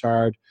works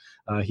hard.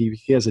 He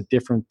has a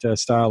different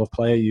style of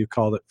play. You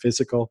called it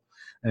physical.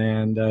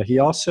 And he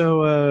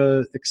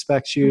also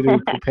expects you to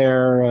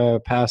prepare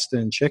pasta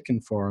and chicken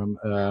for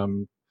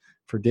him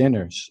for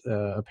dinners,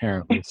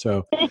 apparently.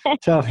 So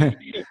tell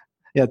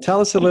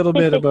us a little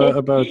bit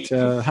about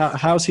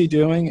how's he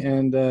doing,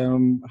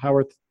 and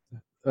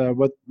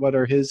what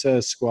are his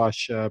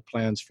squash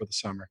plans for the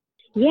summer?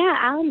 Yeah,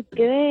 Alan's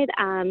good.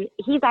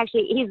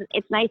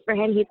 It's nice for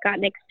him. He's got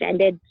an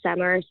extended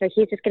summer, so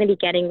he's just going to be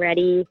getting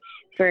ready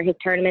for his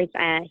tournaments.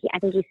 I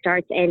think he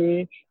starts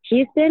in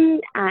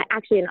Houston,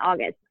 actually in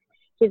August.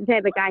 He's the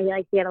type of guy, he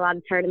likes to get a lot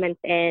of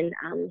tournaments in.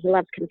 He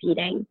loves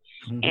competing.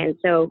 And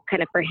so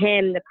kind of for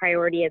him, the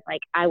priority is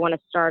like, I want to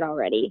start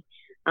already.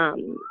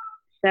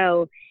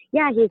 So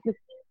yeah, he's just,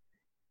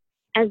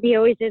 as he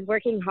always is,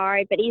 working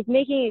hard, but he's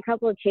making a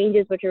couple of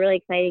changes, which are really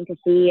exciting to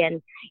see.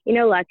 And,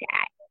 look,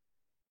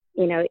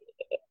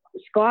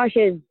 squash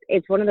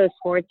it's one of those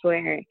sports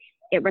where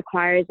it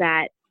requires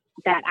that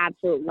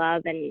absolute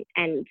love and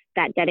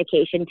that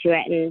dedication to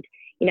it. And,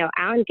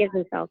 Alan gives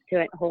himself to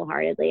it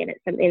wholeheartedly. And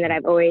it's something that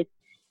I've always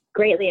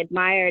greatly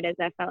admired as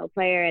a fellow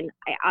player. And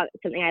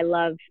something I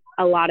love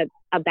a lot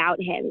about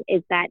him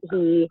is that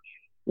he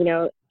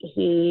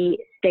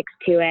sticks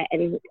to it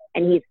and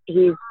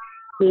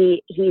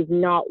he's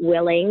not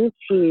willing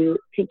to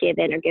give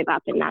in or give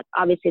up. And that's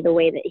obviously the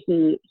way that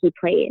he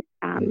plays.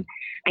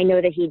 I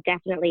know that he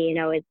definitely,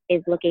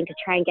 is looking to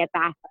try and get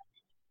back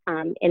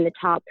in the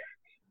top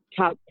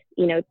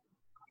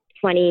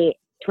 20,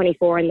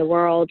 24 in the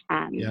world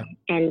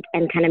and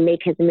kind of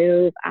make his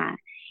move.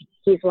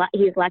 He's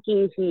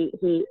lucky.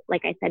 He,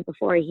 like I said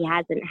before, he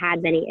hasn't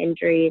had many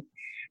injuries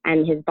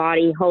and his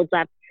body holds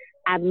up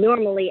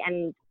abnormally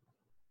and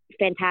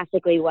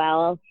fantastically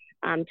well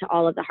to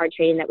all of the hard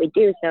training that we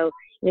do. So,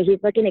 he's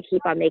looking to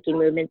keep on making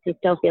movements. He's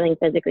still feeling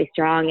physically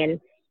strong and,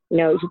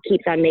 he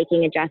keeps on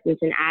making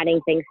adjustments and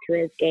adding things to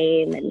his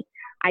game. And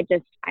I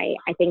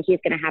think he's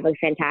going to have a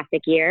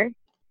fantastic year.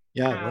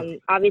 Yeah.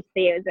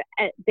 Obviously it was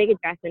a big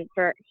adjustment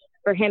for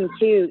him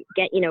to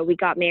get, we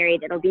got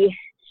married. It'll be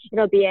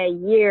a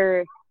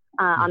year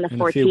on the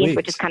 14th,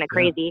 which is kind of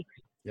crazy.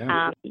 We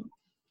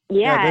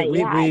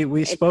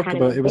spoke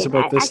about, it was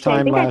about this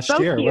time last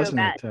year, wasn't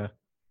it?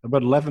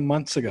 About 11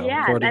 months ago,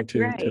 according to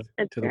the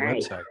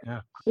website.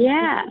 Yeah.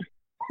 Yeah.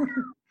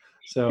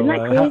 So isn't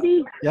that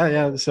crazy?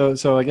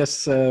 So I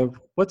guess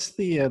what's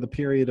the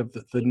period of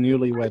the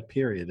newlywed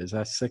period? Is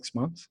that 6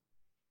 months?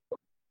 I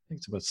think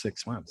it's about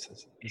 6 months.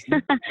 Isn't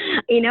it?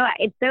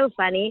 It's so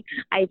funny.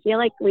 I feel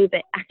like we've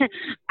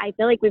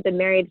been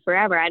married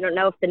forever. I don't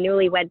know if the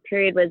newlywed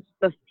period was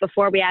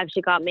before we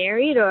actually got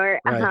married or.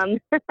 Right.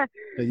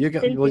 You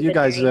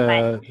guys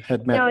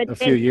had met a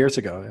few years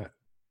ago.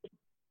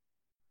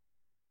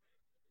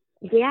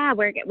 Yeah,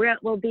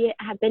 we'll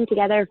have been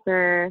together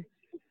for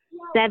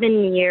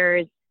 7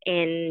 years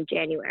in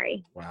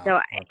January. Wow. So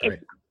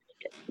it's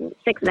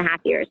 6.5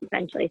 years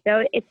essentially.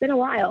 So it's been a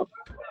while.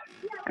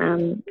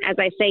 As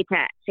I say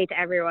to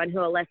everyone who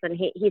will listen,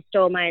 he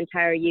stole my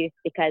entire youth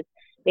because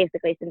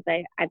basically since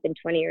I've been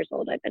 20 years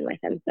old, I've been with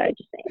him. So I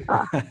just say,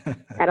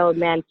 that old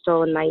man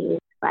stolen my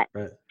youth. But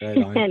right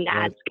on. And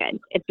that's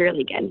good. It's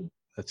really good.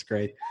 That's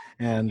great.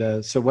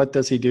 And so what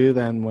does he do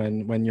then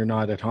when you're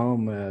not at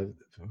home?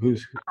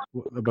 Who's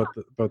about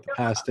the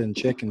pasta and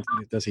chicken?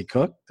 Does he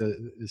cook?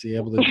 Is he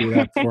able to do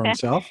that for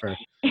himself? Or?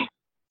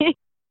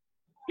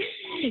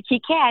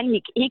 He can.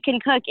 He can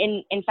cook.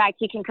 In fact,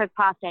 he can cook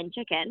pasta and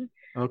chicken.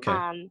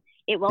 Okay.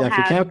 It will if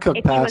you can't cook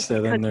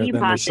pasta, then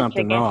there's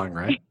something wrong,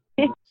 right?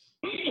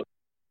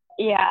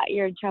 Yeah,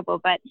 you're in trouble.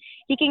 But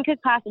he can cook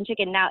pasta and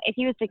chicken. Now, if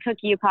he was to cook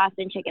you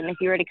pasta and chicken, if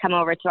you were to come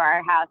over to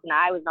our house and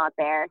I was not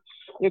there,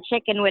 your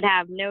chicken would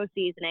have no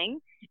seasoning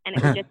and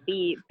it would just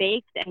be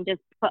baked and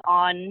just put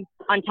on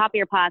top of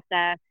your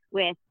pasta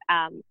with,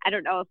 I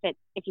don't know if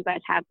you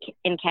guys have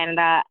in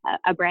Canada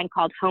a brand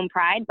called Home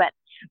Pride, but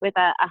with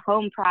a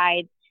Home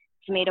Pride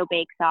tomato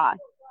bake sauce.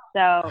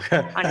 So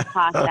on his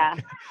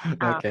pasta.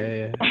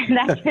 Okay.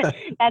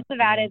 That's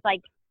about as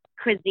like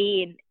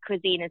cuisine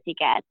as he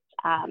gets.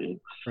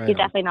 He's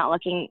definitely not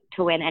looking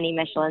to win any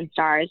Michelin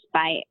stars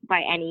by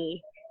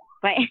any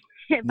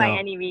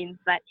means,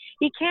 but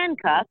he can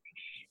cook.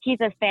 He's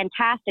a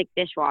fantastic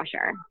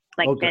dishwasher.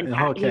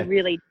 He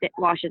really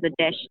washes a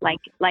dish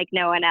like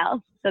no one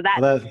else. So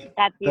that's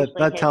usually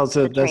that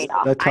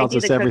tells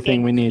us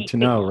everything we need to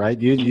know, right?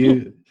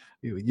 You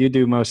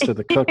do most of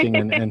the cooking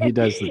and he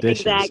does the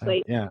dishes.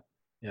 Exactly. Yeah.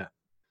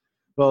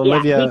 Well,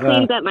 Olivia, he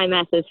cleans up my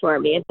messes for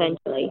me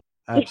essentially.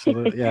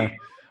 Absolutely, yeah.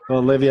 Well,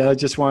 Olivia, I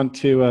just want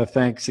to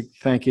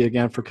thank you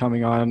again for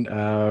coming on.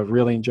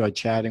 Really enjoyed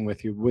chatting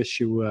with you. Wish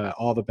you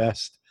all the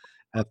best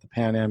at the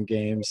Pan Am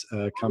Games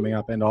coming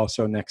up and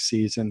also next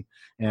season.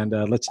 And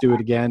let's do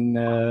it again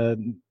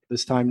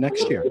this time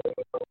next year.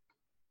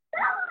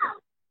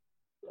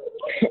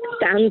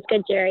 Sounds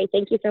good, Jerry.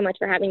 Thank you so much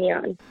for having me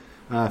on.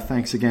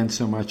 Thanks again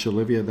so much,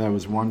 Olivia. That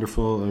was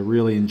wonderful. I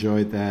really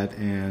enjoyed that,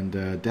 and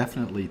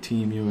definitely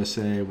Team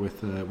USA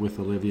with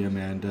Olivia,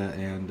 Amanda,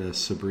 and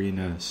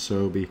Sabrina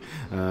Sobey.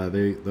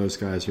 Those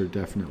guys are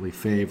definitely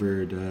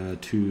favored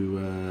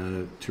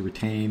to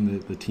retain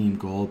the team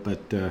gold,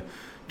 but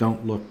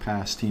don't look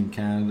past Team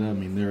Canada. I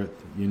mean, they're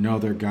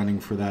gunning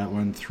for that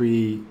one.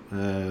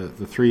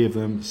 The three of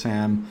them,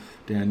 Sam,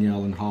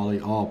 Danielle, and Holly,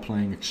 all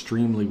playing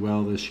extremely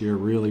well this year.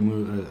 Really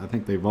I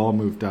think they've all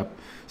moved up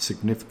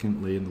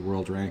significantly in the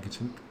world rankings.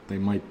 they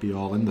might be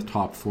all in the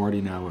top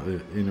 40 now,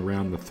 in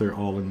around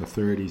all in the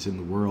 30s in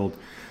the world.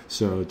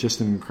 So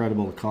just an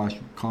incredible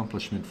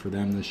accomplishment for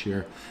them this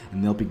year,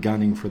 and they'll be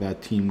gunning for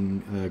that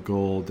team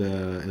gold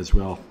as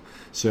well.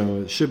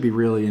 So it should be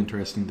really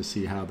interesting to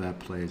see how that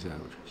plays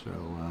out.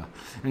 So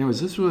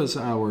anyways, this was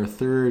our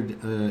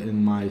third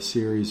in my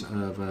series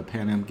of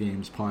Pan Am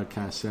Games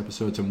podcast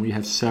episodes, and we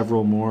have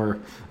several more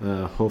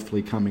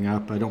hopefully coming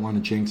up. I don't want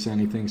to jinx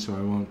anything, so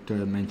I won't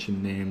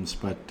mention names,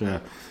 but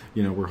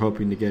we're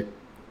hoping to get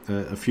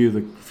a few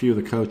of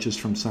the coaches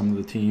from some of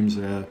the teams,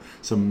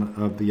 some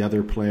of the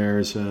other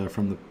players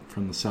from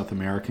the South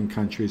American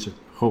countries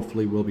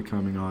hopefully will be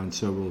coming on.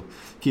 So we'll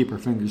keep our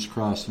fingers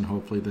crossed and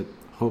hope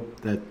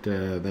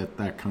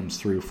that comes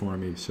through for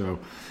me. So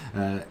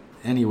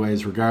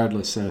anyways,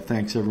 regardless,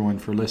 thanks everyone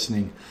for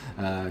listening.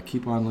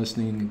 Keep on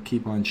listening,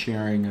 keep on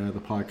sharing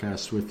the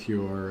podcast with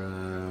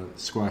your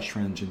squash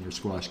friends and your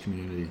squash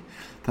community.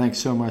 Thanks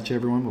so much,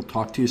 everyone. We'll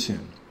talk to you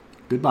soon.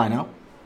 Goodbye now.